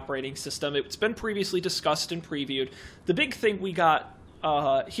name of the operating system. It's been previously discussed and previewed. The big thing we got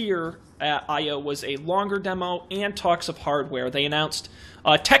here at I.O. was a longer demo and talks of hardware. They announced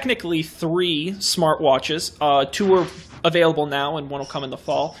technically 3 smartwatches. 2 are available now, and 1 will come in the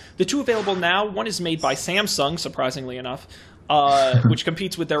fall. The 2 available now, one is made by Samsung, surprisingly enough, which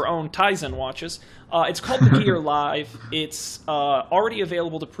competes with their own Tizen watches. It's called the Gear Live. It's already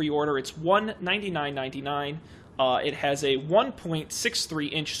available to pre-order. It's $199.99. It has a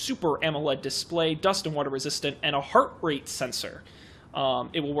 1.63-inch Super AMOLED display, dust and water resistant, and a heart rate sensor.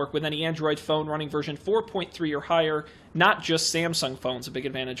 It will work with any Android phone running version 4.3 or higher, not just Samsung phones, a big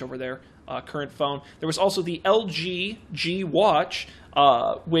advantage over their current phone. There was also the LG G Watch,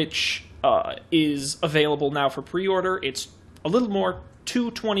 which is available now for pre-order. It's a little more,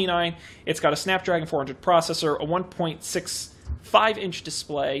 $229. It's got a Snapdragon 400 processor, a 1.65-inch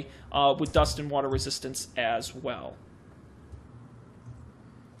display with dust and water resistance as well.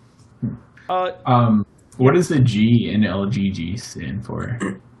 What does the G in LGG stand for?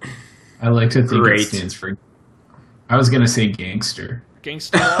 I like to think Great. it stands for. I was gonna say gangster.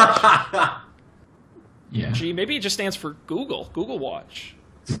 Gangsta Watch? Yeah. G, maybe it just stands for Google Watch.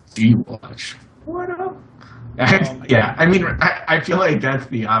 G Watch. What up? my Yeah, I mean, I feel like that's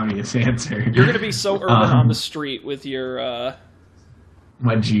the obvious answer. You're going to be so urban on the street with your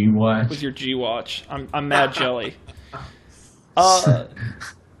my G Watch. with your G Watch. I'm mad jelly.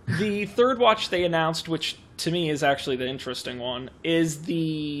 The third watch they announced, which to me is actually the interesting one, is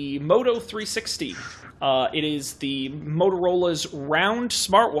the Moto 360. It is the Motorola's round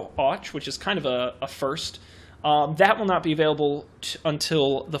smartwatch, which is kind of a first. That will not be available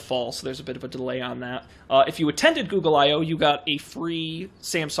until the fall, so there's a bit of a delay on that. If you attended Google I.O., you got a free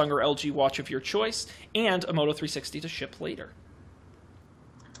Samsung or LG watch of your choice, and a Moto 360 to ship later.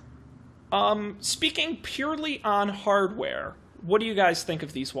 Speaking purely on hardware, what do you guys think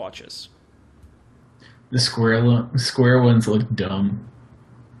of these watches? The square ones look dumb.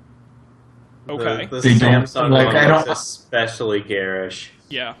 Okay. The They don't- Samsung like, one I looks don't- especially garish.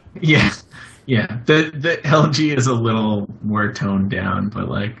 Yeah. Yeah, yeah. The LG is a little more toned down, but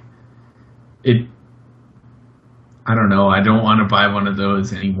like it. I don't know. I don't want to buy one of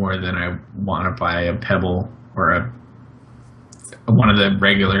those any more than I want to buy a Pebble or one of the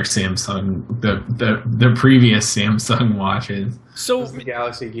regular Samsung, the previous Samsung watches. So Was the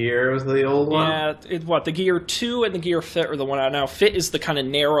Galaxy Gear was the old one? yeah, the Gear 2 and the Gear Fit are the one out now. Fit is the kind of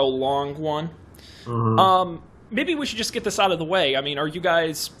narrow, long one. Mhm. Maybe we should just get this out of the way. I mean, are you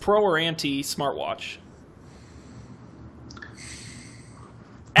guys pro or anti smartwatch?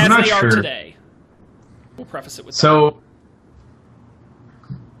 As not they are sure. today. We'll preface it with that. So,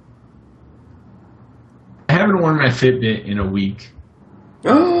 I haven't worn my Fitbit in a week,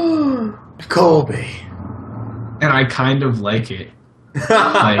 Colby. and I kind of like it.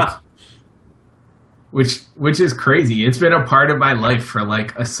 Like, which is crazy. It's been a part of my life for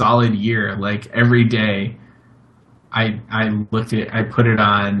like a solid year. Like every day, I put it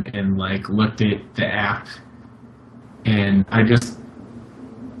on and like looked at the app, and I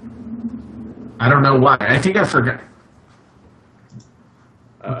don't know why. I think I forgot.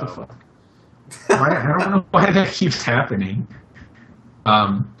 What the fuck? I don't know why that keeps happening.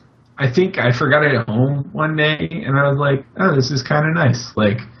 I think I forgot it at home one day, and I was like, "Oh, this is kind of nice."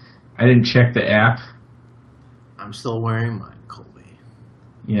 Like, I didn't check the app. I'm still wearing mine, Colby.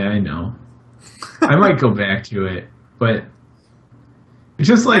 Yeah, I know. I might go back to it, but it's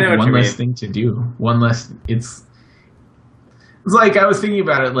just like one less thing to do. One less. It's like I was thinking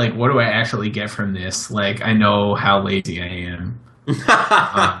about it. Like, what do I actually get from this? Like, I know how lazy I am.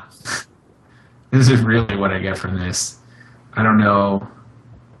 This is really what I get from this. I don't know.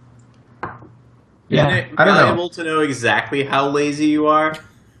 Yeah, Isn't it I don't know. valuable to know exactly how lazy you are?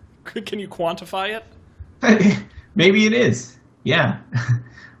 Can you quantify it? Maybe it is. Yeah.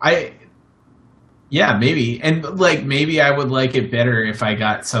 Yeah, maybe. And like maybe I would like it better if I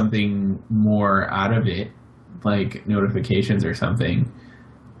got something more out of it, like notifications or something.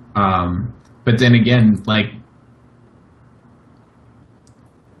 But then again, like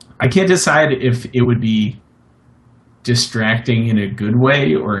I can't decide if it would be distracting in a good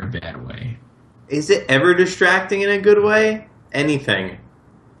way or a bad way. Is it ever distracting in a good way? Anything.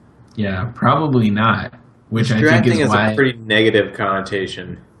 Yeah, probably not. Which Distracting I think is why a pretty negative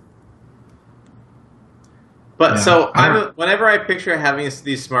connotation. But Yeah, so whenever I picture having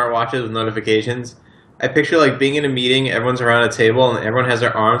these smartwatches with notifications, I picture like being in a meeting, everyone's around a table, and everyone has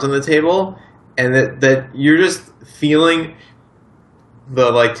their arms on the table, and that you're just feeling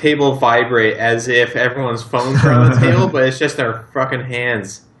the like table vibrate as if everyone's phones are on the table, but it's just their fucking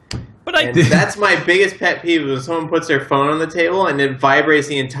hands. But And that's my biggest pet peeve: when someone puts their phone on the table and it vibrates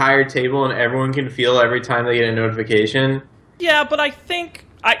the entire table, and everyone can feel every time they get a notification. yeah, but I think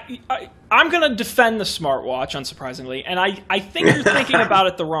I'm going to defend the smartwatch, unsurprisingly, and I think you're thinking about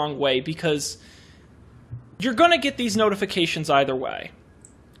it the wrong way, because you're going to get these notifications either way.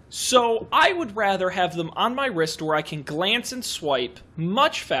 So I would rather have them on my wrist where I can glance and swipe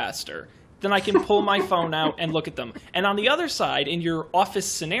much faster than I can pull my phone out and look at them. And on the other side, in your office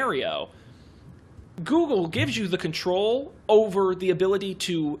scenario, Google gives you the control over the ability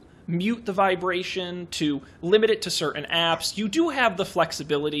to mute the vibration, to limit it to certain apps. You do have the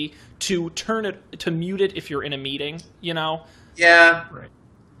flexibility to mute it if you're in a meeting, you know? Yeah, Right.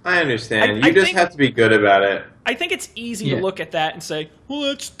 I understand. I You just think- have to be good about it. I think it's easy Yeah. to look at that and say, well,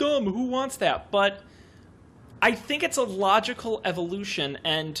 that's dumb. Who wants that? But I think it's a logical evolution,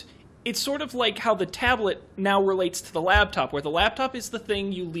 and it's sort of like how the tablet now relates to the laptop, where the laptop is the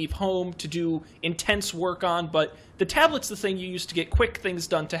thing you leave home to do intense work on, but the tablet's the thing you use to get quick things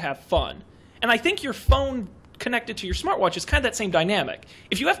done to have fun. And I think your phone connected to your smartwatch is kind of that same dynamic.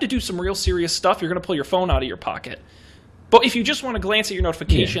 If you have to do some real serious stuff, you're going to pull your phone out of your pocket. But if you just want to glance at your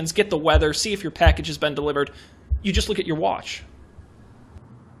notifications, get the weather, see if your package has been delivered, you just look at your watch.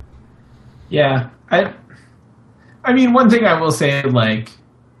 Yeah. I mean, one thing I will say, like,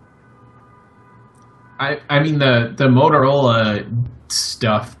 I mean, the Motorola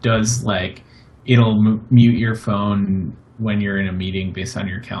stuff does, like, it'll mute your phone when you're in a meeting based on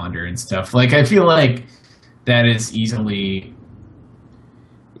your calendar and stuff. Like, I feel like that is easily,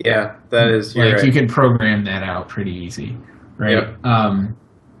 Yeah, that is. You're like, right. you can program that out pretty easy, right? Yep.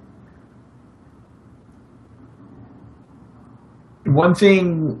 One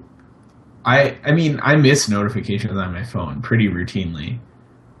thing, I mean, I miss notifications on my phone pretty routinely.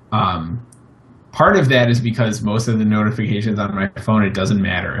 Part of that is because most of the notifications on my phone, it doesn't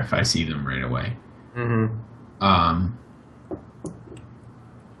matter if I see them right away. Mm-hmm.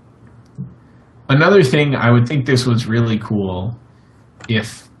 Another thing, I would think this was really cool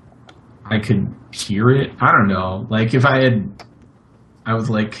if I could hear it. I don't know. Like if I was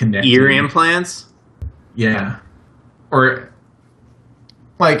like connected. Ear implants? Yeah. Or,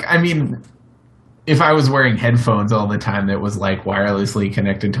 like, I mean, if I was wearing headphones all the time that was like wirelessly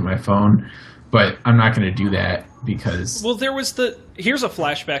connected to my phone, but I'm not going to do that because. Well, here's a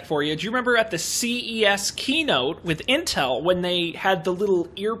flashback for you. Do you remember at the CES keynote with Intel when they had the little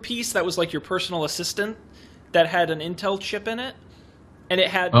earpiece that was like your personal assistant that had an Intel chip in it? And it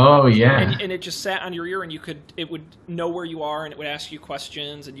had. Oh, yeah. And it just sat on your ear, and it would know where you are, and it would ask you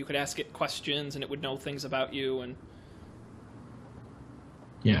questions, and you could ask it questions, and it would know things about you. And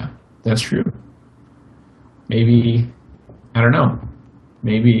Yeah, that's true. Maybe, I don't know.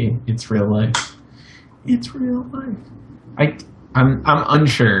 Maybe it's real life. It's real life. I'm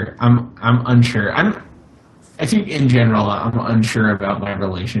unsure. I'm unsure. I think in general I'm unsure about my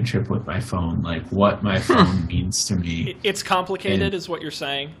relationship with my phone, like what my phone means to me. It's complicated, And- is what you're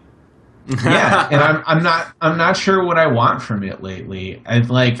saying. Yeah, and I'm not sure what I want from it lately. I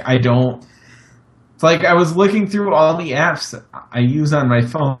don't. It's like I was looking through all the apps I use on my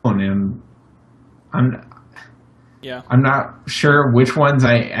phone, and Yeah. I'm not sure which ones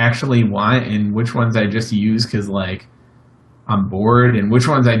I actually want and which ones I just use because like I'm bored, and which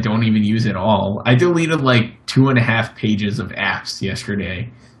ones I don't even use at all. I deleted like 2.5 pages of apps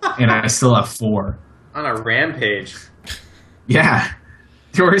yesterday, and I still have 4. On a rampage. Yeah.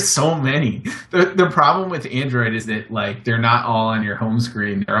 There were so many. The problem with Android is that like they're not all on your home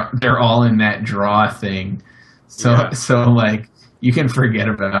screen. They're all in that draw thing. So Yeah. so like you can forget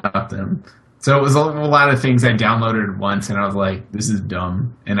about them. So it was a lot of things I downloaded once, and I was like, this is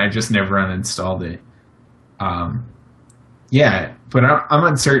dumb, and I just never uninstalled it. Yeah, but I'm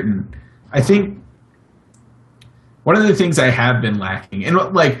uncertain. I think one of the things I have been lacking, and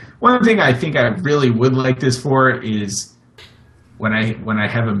like one thing I think I really would like this for is when I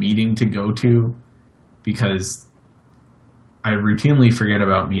have a meeting to go to, because I routinely forget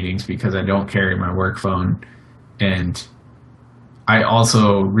about meetings because I don't carry my work phone, and I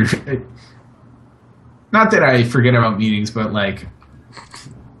also not that I forget about meetings, but like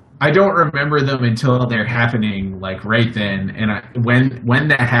I don't remember them until they're happening like right then, and when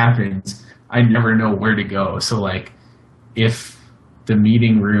that happens, I never know where to go. So like if the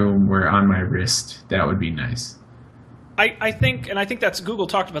meeting room were on my wrist, that would be nice. I think that's Google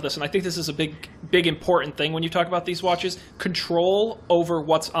talked about this, and I think this is a big important thing when you talk about these watches. Control over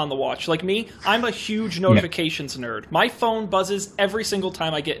what's on the watch. Like me, I'm a huge notifications nerd. My phone buzzes every single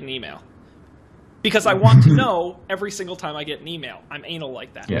time I get an email because I want to know every single time I get an email. I'm anal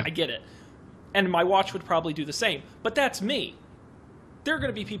like that. Yeah. I get it. And my watch would probably do the same. But that's me. There are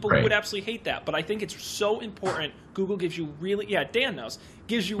going to be people who Right. would absolutely hate that, but I think it's so important. Google gives you Dan knows,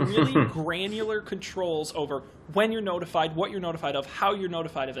 gives you really granular controls over when you're notified, what you're notified of, how you're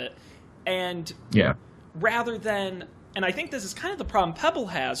notified of it. And Yeah. rather than, and I think this is kind of the problem Pebble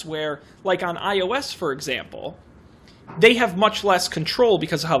has, where, like on iOS, for example, they have much less control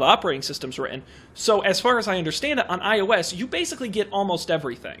because of how the operating system's written. So as far as I understand it, on iOS, you basically get almost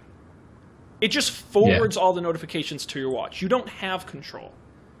everything. It just forwards all the notifications to your watch. You don't have control.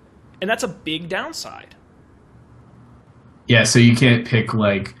 And that's a big downside. Yeah, so you can't pick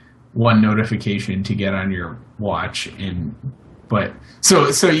like one notification to get on your watch, but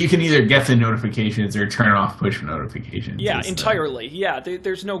you can either get the notifications or turn off push notifications. Yeah, It's entirely. Yeah,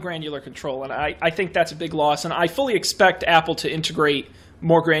 there's no granular control, and I think that's a big loss. And I fully expect Apple to integrate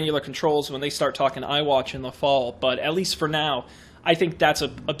more granular controls when they start talking iWatch in the fall. But at least for now, I think that's a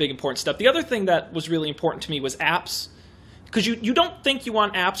big important step. The other thing that was really important to me was apps, because you don't think you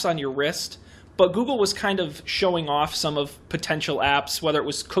want apps on your wrist, but Google was kind of showing off some of potential apps, whether it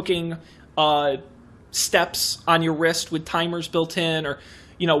was cooking steps on your wrist with timers built in, or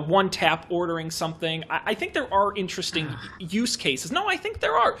one tap ordering something. I think there are interesting use cases. No, I think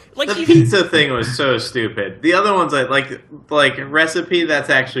there are. Like The pizza thing was so stupid. The other ones, I like recipe. That's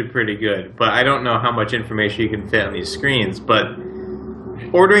actually pretty good, but I don't know how much information you can fit on these screens. But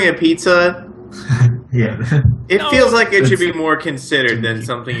ordering a pizza, yeah. it feels like it should be more considered than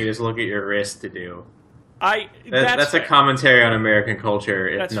something you just look at your wrist to do. That's a fair. commentary on American culture,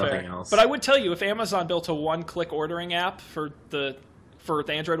 if That's nothing fair. else. But I would tell you, if Amazon built a one-click ordering app for the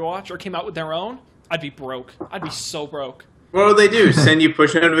Android watch, or came out with their own, I'd be broke. I'd be so broke. What do they do? Send you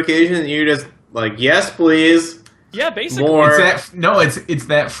push notifications, and you just like, yes, please. Yeah, basically. More. It's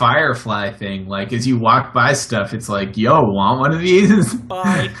that Firefly thing. Like as you walk by stuff, it's like, yo, want one of these?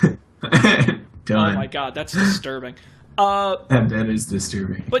 Bye. Done. Oh my god, that's disturbing. That is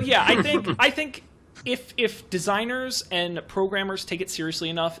disturbing. But yeah, I think if designers and programmers take it seriously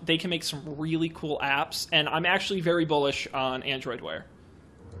enough, they can make some really cool apps. And I'm actually very bullish on Android Wear.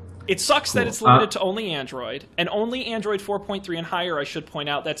 It sucks that it's limited to only Android, and only Android 4.3 and higher, I should point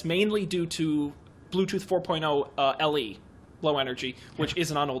out. That's mainly due to Bluetooth 4.0 LE, low energy, which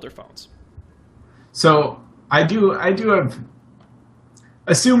isn't on older phones. So I do have,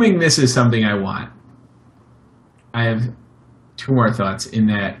 assuming this is something I want, I have 2 more thoughts in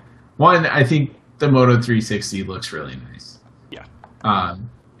that. One, I think the Moto 360 looks really nice. Yeah.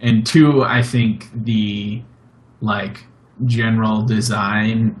 And 2, I think the general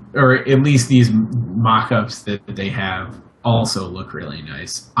design, or at least these mock-ups that they have, also look really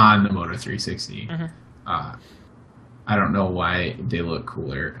nice on the Moto 360. Mm-hmm. I don't know why they look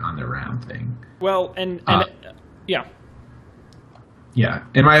cooler on the round thing. Well, and yeah. Yeah,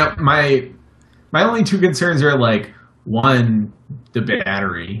 and my only two concerns are like one, the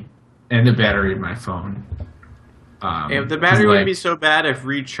battery, and the battery of my phone. If the battery wouldn't be so bad if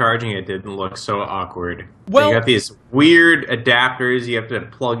recharging it didn't look so awkward. Well, you got these weird adapters you have to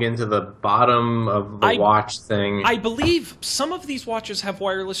plug into the bottom of the watch thing. I believe some of these watches have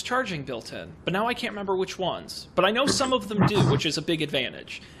wireless charging built in, but now I can't remember which ones. But I know some of them do, which is a big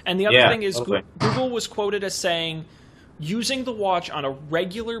advantage. And the other thing is Google was quoted as saying using the watch on a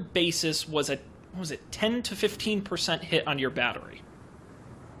regular basis was 10 to 15% hit on your battery.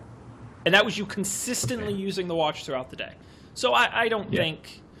 And that was you consistently using the watch throughout the day. So I don't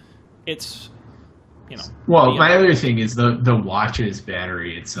think it's, Well, my other thing is the watch's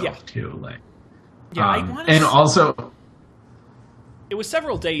battery itself too. Like, and also, it was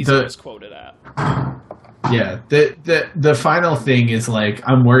several days it was quoted at. Yeah, the final thing is like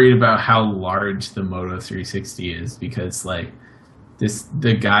I'm worried about how large the Moto 360 is because like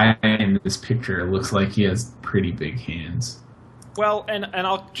the guy in this picture looks like he has pretty big hands. Well, and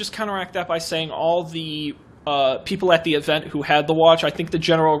I'll just counteract that by saying all the people at the event who had the watch, I think the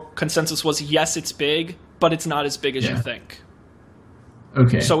general consensus was, yes, it's big, but it's not as big as you think.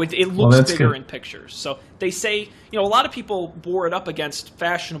 Okay. So it looks bigger in pictures. So they say, a lot of people bore it up against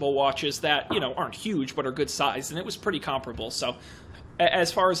fashionable watches that, aren't huge but are good size, and it was pretty comparable. So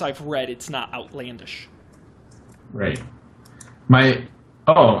as far as I've read, it's not outlandish. Right. I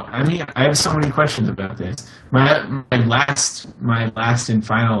have so many questions about this. My last and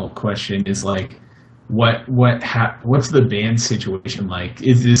final question is like, what's the band situation like?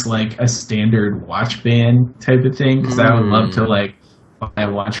 Is this like a standard watch band type of thing? Because I would love to like buy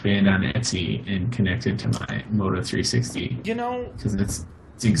a watch band on Etsy and connect it to my Moto 360. Because it's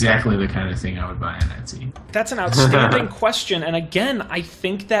exactly the kind of thing I would buy on Etsy. That's an outstanding question, and again, I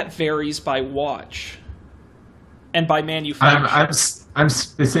think that varies by watch and by manufacturer. I'm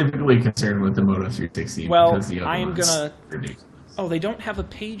specifically concerned with the Moto 360 because the other one's ridiculous. Oh, they don't have a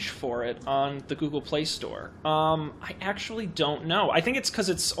page for it on the Google Play Store. I actually don't know. I think it's because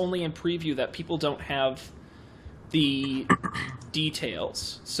it's only in preview that people don't have the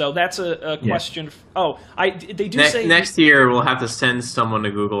details. So that's a question. Oh, they do say next year we'll have to send someone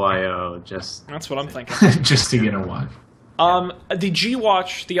to Google I/O. That's what I'm thinking. Just to get a watch. The G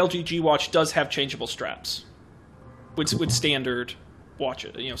Watch, the LG G Watch, does have changeable straps with standard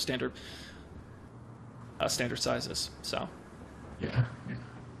watches, standard sizes. So. Yeah.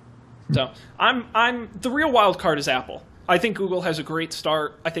 So I'm the real wild card is Apple. I think Google has a great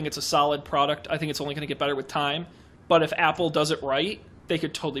start. I think it's a solid product. I think it's only going to get better with time. But if Apple does it right, they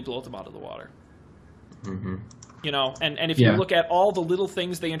could totally blow them out of the water. Mm-hmm. And if you look at all the little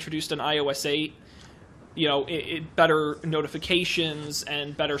things they introduced in iOS 8, better notifications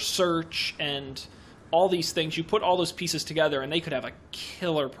and better search and all these things, you put all those pieces together and they could have a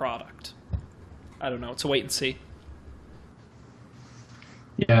killer product. I don't know. It's a wait and see.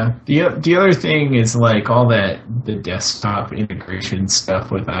 Yeah, the other thing is like all the desktop integration stuff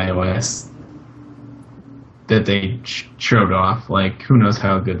with iOS that they showed off. Like, who knows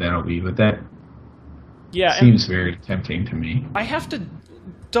how good that'll be, but that seems very tempting to me. I have to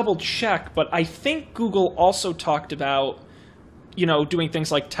double check, but I think Google also talked about, doing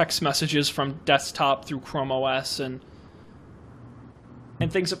things like text messages from desktop through Chrome OS and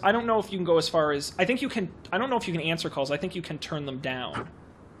things. I don't know if you can go as far as I think you can. I don't know if you can answer calls. I think you can turn them down.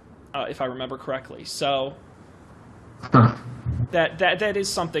 If I remember correctly. So that is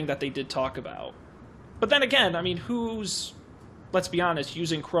something that they did talk about. But then again, I mean, who's, let's be honest,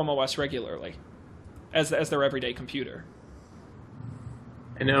 using Chrome OS regularly as their everyday computer?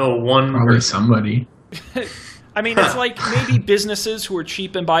 I know one Probably somebody. I mean, it's like maybe businesses who are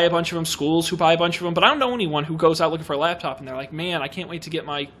cheap and buy a bunch of them, schools who buy a bunch of them, but I don't know anyone who goes out looking for a laptop and they're like, man, I can't wait to get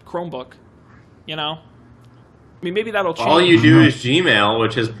my Chromebook, I mean, maybe that'll change. All you do is Gmail,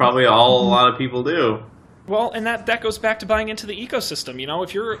 which is probably all a lot of people do. Well, and that goes back to buying into the ecosystem.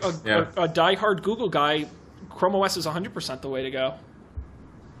 If you're a diehard Google guy, Chrome OS is 100% the way to go.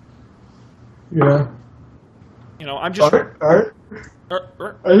 Yeah. I'm just...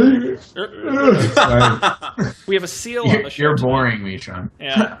 We have a seal on the show. You're boring me, Sean.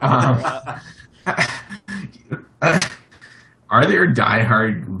 Yeah. Are there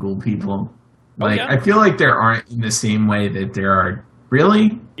diehard Google people? I feel like there aren't in the same way that there are.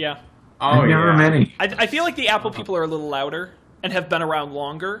 Really? Yeah. I've never met any. I feel like the Apple people are a little louder and have been around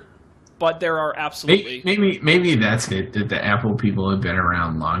longer, but there are absolutely... Maybe that's it, that the Apple people have been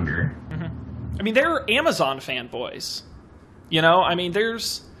around longer. Mm-hmm. I mean, they're Amazon fanboys. I mean,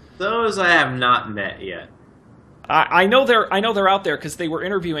 there's... Those I have not met yet. I know they're out there because they were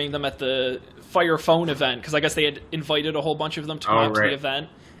interviewing them at the Fire Phone event, because I guess they had invited a whole bunch of them to come out to the event,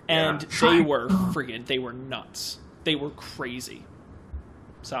 and they were nuts. They were crazy.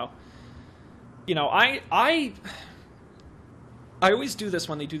 So, I always do this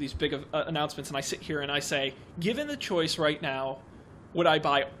when they do these big announcements, and I sit here and I say, given the choice right now, would I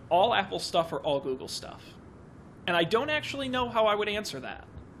buy all Apple stuff or all Google stuff? And I don't actually know how I would answer that.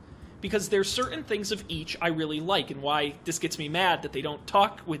 Because there's certain things of each I really like, and why this gets me mad that they don't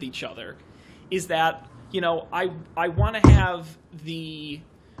talk with each other is that, I want to have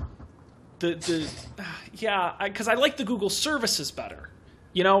because I like the Google services better.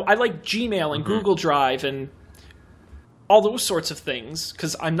 I like Gmail and Google Drive and all those sorts of things,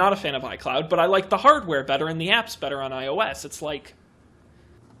 because I'm not a fan of iCloud, but I like the hardware better and the apps better on iOS. It's like...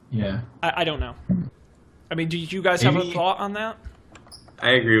 Yeah. I don't know. I mean, do you guys have a thought on that?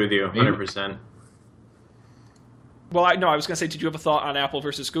 I agree with you 100%. Well, I was going to say, did you have a thought on Apple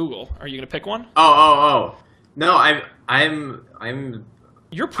versus Google? Are you going to pick one? Oh. No, I'm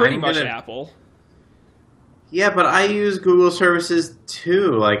You're pretty much Apple. Yeah, but I use Google services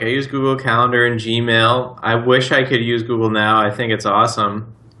too. Like, I use Google Calendar and Gmail. I wish I could use Google Now. I think it's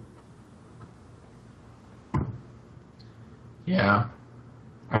awesome. Yeah.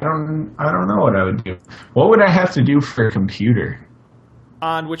 I don't know what I would do. What would I have to do for a computer?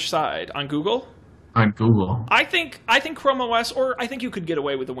 On which side? On Google? On Google. I think Chrome OS, or I think you could get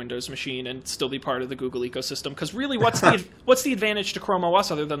away with a Windows machine and still be part of the Google ecosystem. Because really, what's the advantage to Chrome OS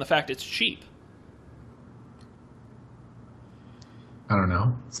other than the fact it's cheap? I don't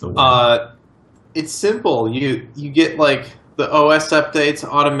know. It's simple. You get like the OS updates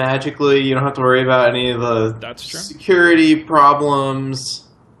automatically. You don't have to worry about any of the security problems.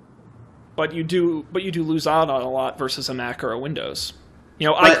 But you do lose out on a lot versus a Mac or a Windows.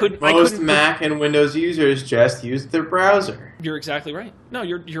 Most Mac and Windows users just use their browser. You're exactly right. No,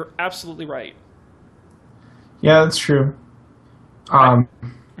 you're absolutely right. Yeah, that's true.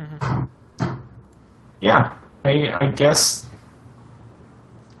 Yeah, I guess,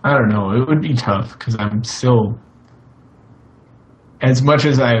 I don't know. It would be tough because I'm still, as much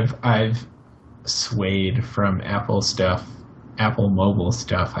as I've swayed from Apple mobile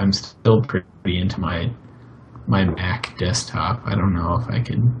stuff, I'm still pretty into my Mac desktop. I don't know if I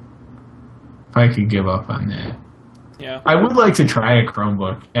could give up on that. Yeah. I would like to try a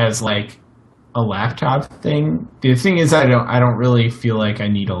Chromebook as like a laptop thing. The thing is, I don't really feel like I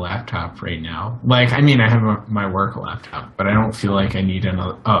need a laptop right now. Like, I mean, I have my work laptop, but I don't feel like I need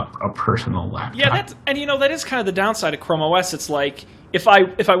a personal laptop. Yeah, that is kind of the downside of Chrome OS. It's like if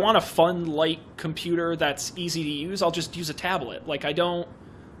I want a fun, light computer that's easy to use, I'll just use a tablet. Like,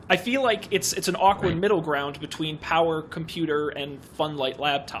 I feel like it's an awkward middle ground between power computer and fun, light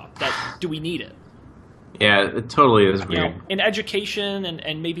laptop. Do we need it? Yeah, it totally is weird. In education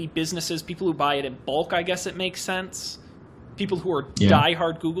and maybe businesses, people who buy it in bulk, I guess it makes sense. People who are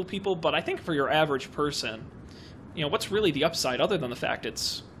diehard Google people, but I think for your average person, what's really the upside other than the fact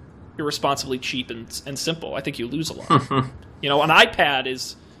it's irresponsibly cheap and simple? I think you lose a lot. An iPad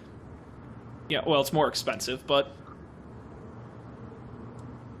is, it's more expensive, but.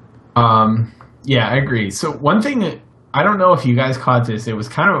 Yeah, I agree. So one thing that I don't know if you guys caught this, it was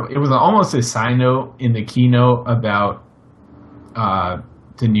almost a side note in the keynote about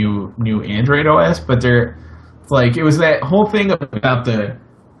the new Android OS, but it was that whole thing about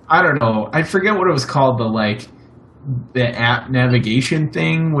I don't know, I forget what it was called, the app navigation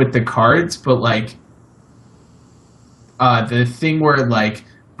thing with the cards, but the thing where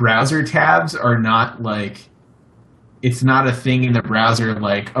browser tabs are not it's not a thing in the browser,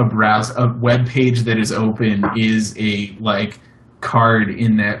 a web page that is open is a card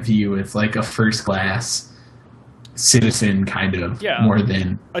in that view. It's like a first class citizen kind of more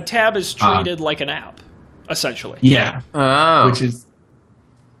than a tab is treated like an app, essentially. Yeah. Which is,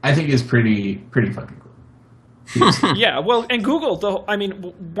 I think, is pretty fucking cool. Yeah, well, and Google,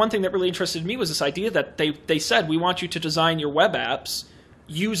 one thing that really interested me was this idea that they said, we want you to design your web apps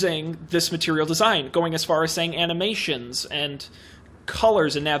using this material design, going as far as saying animations and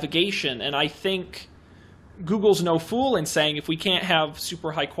colors and navigation. And I think Google's no fool in saying if we can't have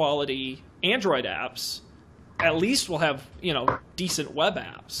super high quality Android apps, at least we'll have, decent web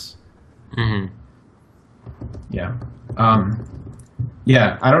apps. Mm-hmm. Yeah.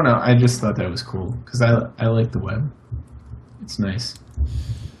 Yeah, I don't know. I just thought that was cool because I like the web. It's nice.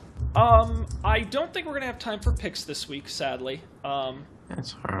 I don't think we're going to have time for picks this week, sadly.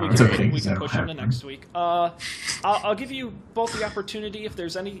 That's all right. We can push into next week. I'll give you both the opportunity. If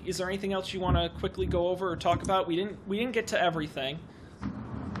there's is there anything else you want to quickly go over or talk about? We didn't get to everything.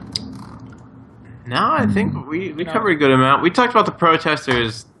 No, I think we covered a good amount. We talked about the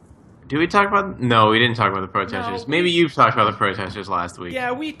protesters. Did we talk about? No, we didn't talk about the protesters. No, Maybe you've talked about the protesters last week.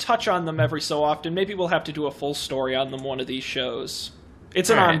 Yeah, we touch on them every so often. Maybe we'll have to do a full story on them one of these shows. It's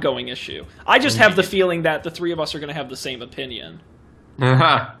an Alright. ongoing issue. I just have the feeling that the three of us are going to have the same opinion.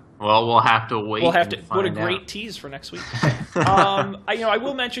 Well, we'll have to wait. We'll have to. and What a find great out. tease for next week. I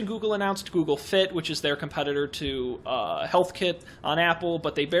will mention Google announced Google Fit, which is their competitor to HealthKit on Apple,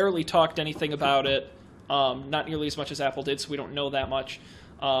 but they barely talked anything about it. Not nearly as much as Apple did, so we don't know that much.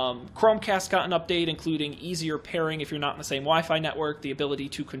 Chromecast got an update, including easier pairing if you're not in the same Wi-Fi network, the ability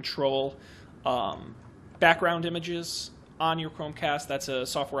to control background images on your Chromecast. That's a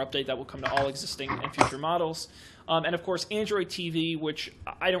software update that will come to all existing and future models. And of course, Android TV, which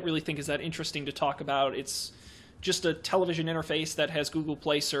I don't really think is that interesting to talk about. It's just a television interface that has Google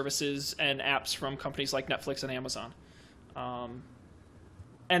Play services and apps from companies like Netflix and Amazon.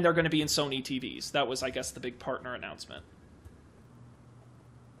 And they're going to be in Sony TVs. That was, I guess, the big partner announcement.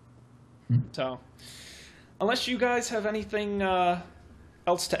 So, unless you guys have anything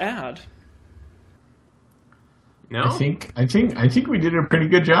else to add. No, I think we did a pretty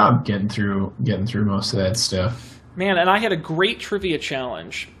good job getting through most of that stuff. Man, and I had a great trivia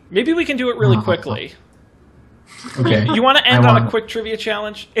challenge. Maybe we can do it really quickly. Okay. You want to end on a quick trivia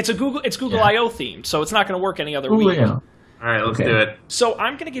challenge? It's Google Yeah. I/O themed, so it's not going to work any other Ooh, week. yeah. all right, let's Okay. do it. So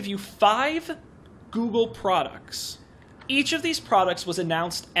I'm going to give you 5 Google products. Each of these products was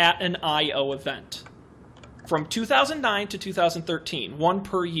announced at an I/O event from 2009 to 2013, one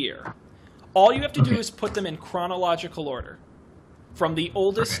per year. All you have to do is put them in chronological order, from the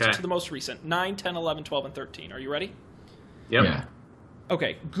oldest Okay. to the most recent, 9, 10, 11, 12, and 13. Are you ready? Yep. Yeah.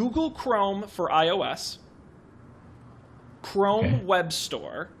 Okay, Google Chrome for iOS, Chrome Okay. Web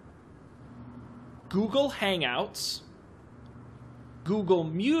Store, Google Hangouts, Google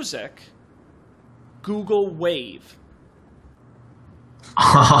Music, Google Wave.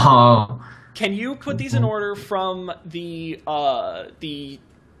 Oh. Can you put these in order from the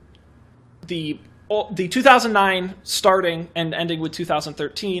 2009 starting and ending with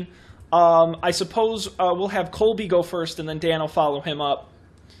 2013? I suppose we'll have Colby go first, and then Dan will follow him up.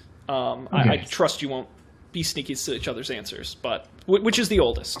 I trust you won't be sneaky to each other's answers, but which is the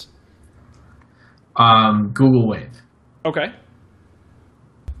oldest? Google Wave. Okay.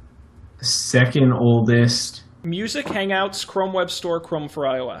 Second oldest, Music, Hangouts, Chrome Web Store, Chrome for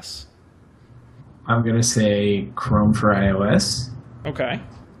iOS. I'm gonna say Chrome for iOS. Okay.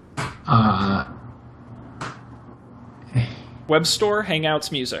 Uh, Web Store,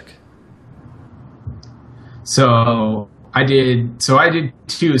 Hangouts, Music. so I did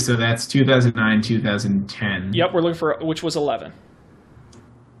 2, so that's 2009, 2010. Yep, we're looking for which was 11.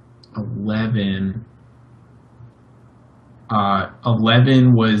 11.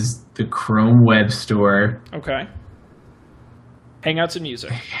 11 was the Chrome Web Store, Okay. Hangouts and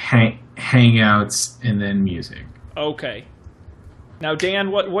Music. Hangouts, and then Music. Okay. Now,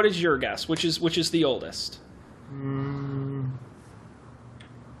 Dan, what is your guess? Which is the oldest?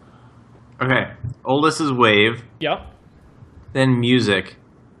 Okay. Oldest is Wave, Yep. then Music,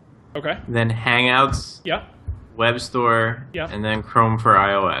 Okay. then Hangouts, Yep. Web Store, Yeah. and then Chrome for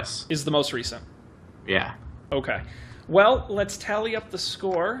iOS. Is the most recent. Yeah. Okay. Well, let's tally up the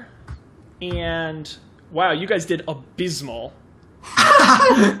score. And wow, you guys did abysmal.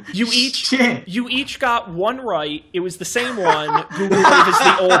 You each got one right. It was the same one. Google Wave is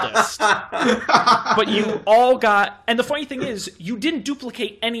the oldest. But you all got, and the funny thing is, you didn't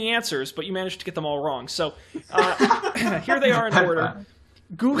duplicate any answers, but you managed to get them all wrong. So here they are in order.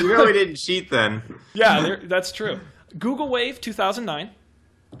 Google. You really didn't cheat then. Yeah, that's true. Google Wave 2009,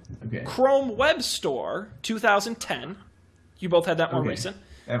 Okay. Chrome Web Store 2010. You both had that more Okay. recent.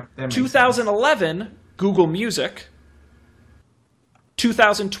 That makes 2011, Google Music.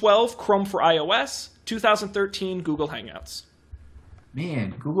 2012, Chrome for iOS. 2013, Google Hangouts. sense.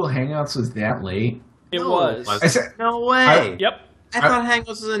 Man, Google Hangouts was that late? It No, was. I said, No way. Yep. I thought Hangouts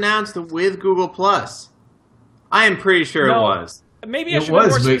was announced with Google Plus. I am pretty sure No. it was. Maybe I it should be more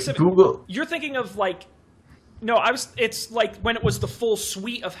was, but specific. Google. You're thinking of like, no, it's like when it was the full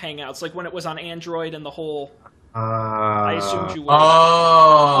suite of Hangouts, like when it was on Android and the whole. I assumed you would. Oh,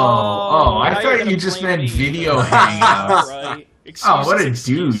 now I you're thought gonna you just blame meant me. video Hangouts. Right. Oh, what a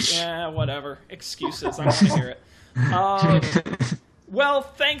Excuses. douche. Yeah, whatever. Excuses. I want to hear it. Well,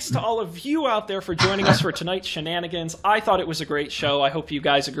 thanks to all of you out there for joining us for tonight's shenanigans. I thought it was a great show. I hope you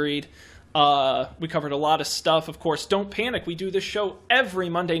guys agreed. We covered a lot of stuff. Of course, don't panic. We do this show every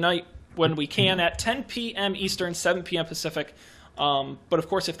Monday night when we can at 10 p.m. Eastern, 7 p.m. Pacific But of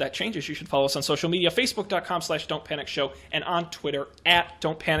course, if that changes, you should follow us on social media, facebook.com/don'tpanicshow, and on Twitter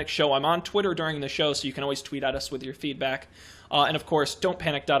 @don'tpanicshow. I'm on Twitter during the show, so you can always tweet at us with your feedback. And of course,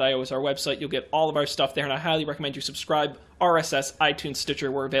 don'tpanic.io is our website. You'll get all of our stuff there, and I highly recommend you subscribe. RSS, iTunes,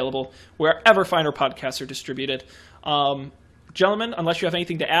 Stitcher, we're available wherever finer podcasts are distributed. Gentlemen, unless you have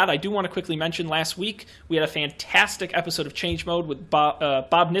anything to add, I do want to quickly mention last week we had a fantastic episode of Change Mode with Bob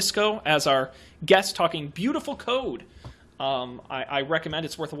Nisko as our guest talking beautiful code. I recommend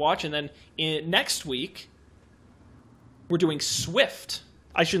it's worth a watch. And then next week, we're doing Swift.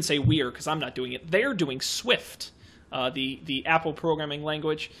 I shouldn't say we're because I'm not doing it. They're doing Swift, the Apple programming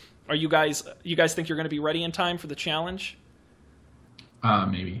language. Are you guys think you're going to be ready in time for the challenge?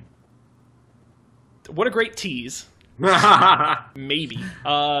 Maybe. What a great tease. Maybe.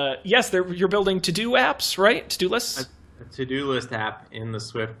 Yes, you're building to-do apps, right? To-do lists? A to-do list app in the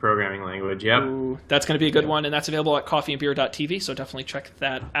Swift programming language, yep. Ooh, that's going to be a good one, and that's available at coffeeandbeer.tv, so definitely check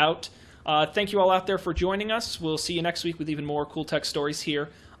that out. Thank you all out there for joining us. We'll see you next week with even more cool tech stories here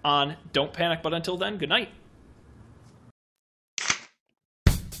on Don't Panic, but until then, good night.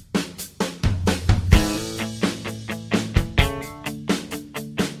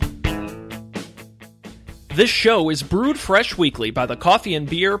 This show is brewed fresh weekly by the Coffee and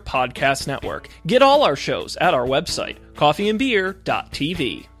Beer Podcast Network. Get all our shows at our website,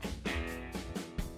 coffeeandbeer.tv.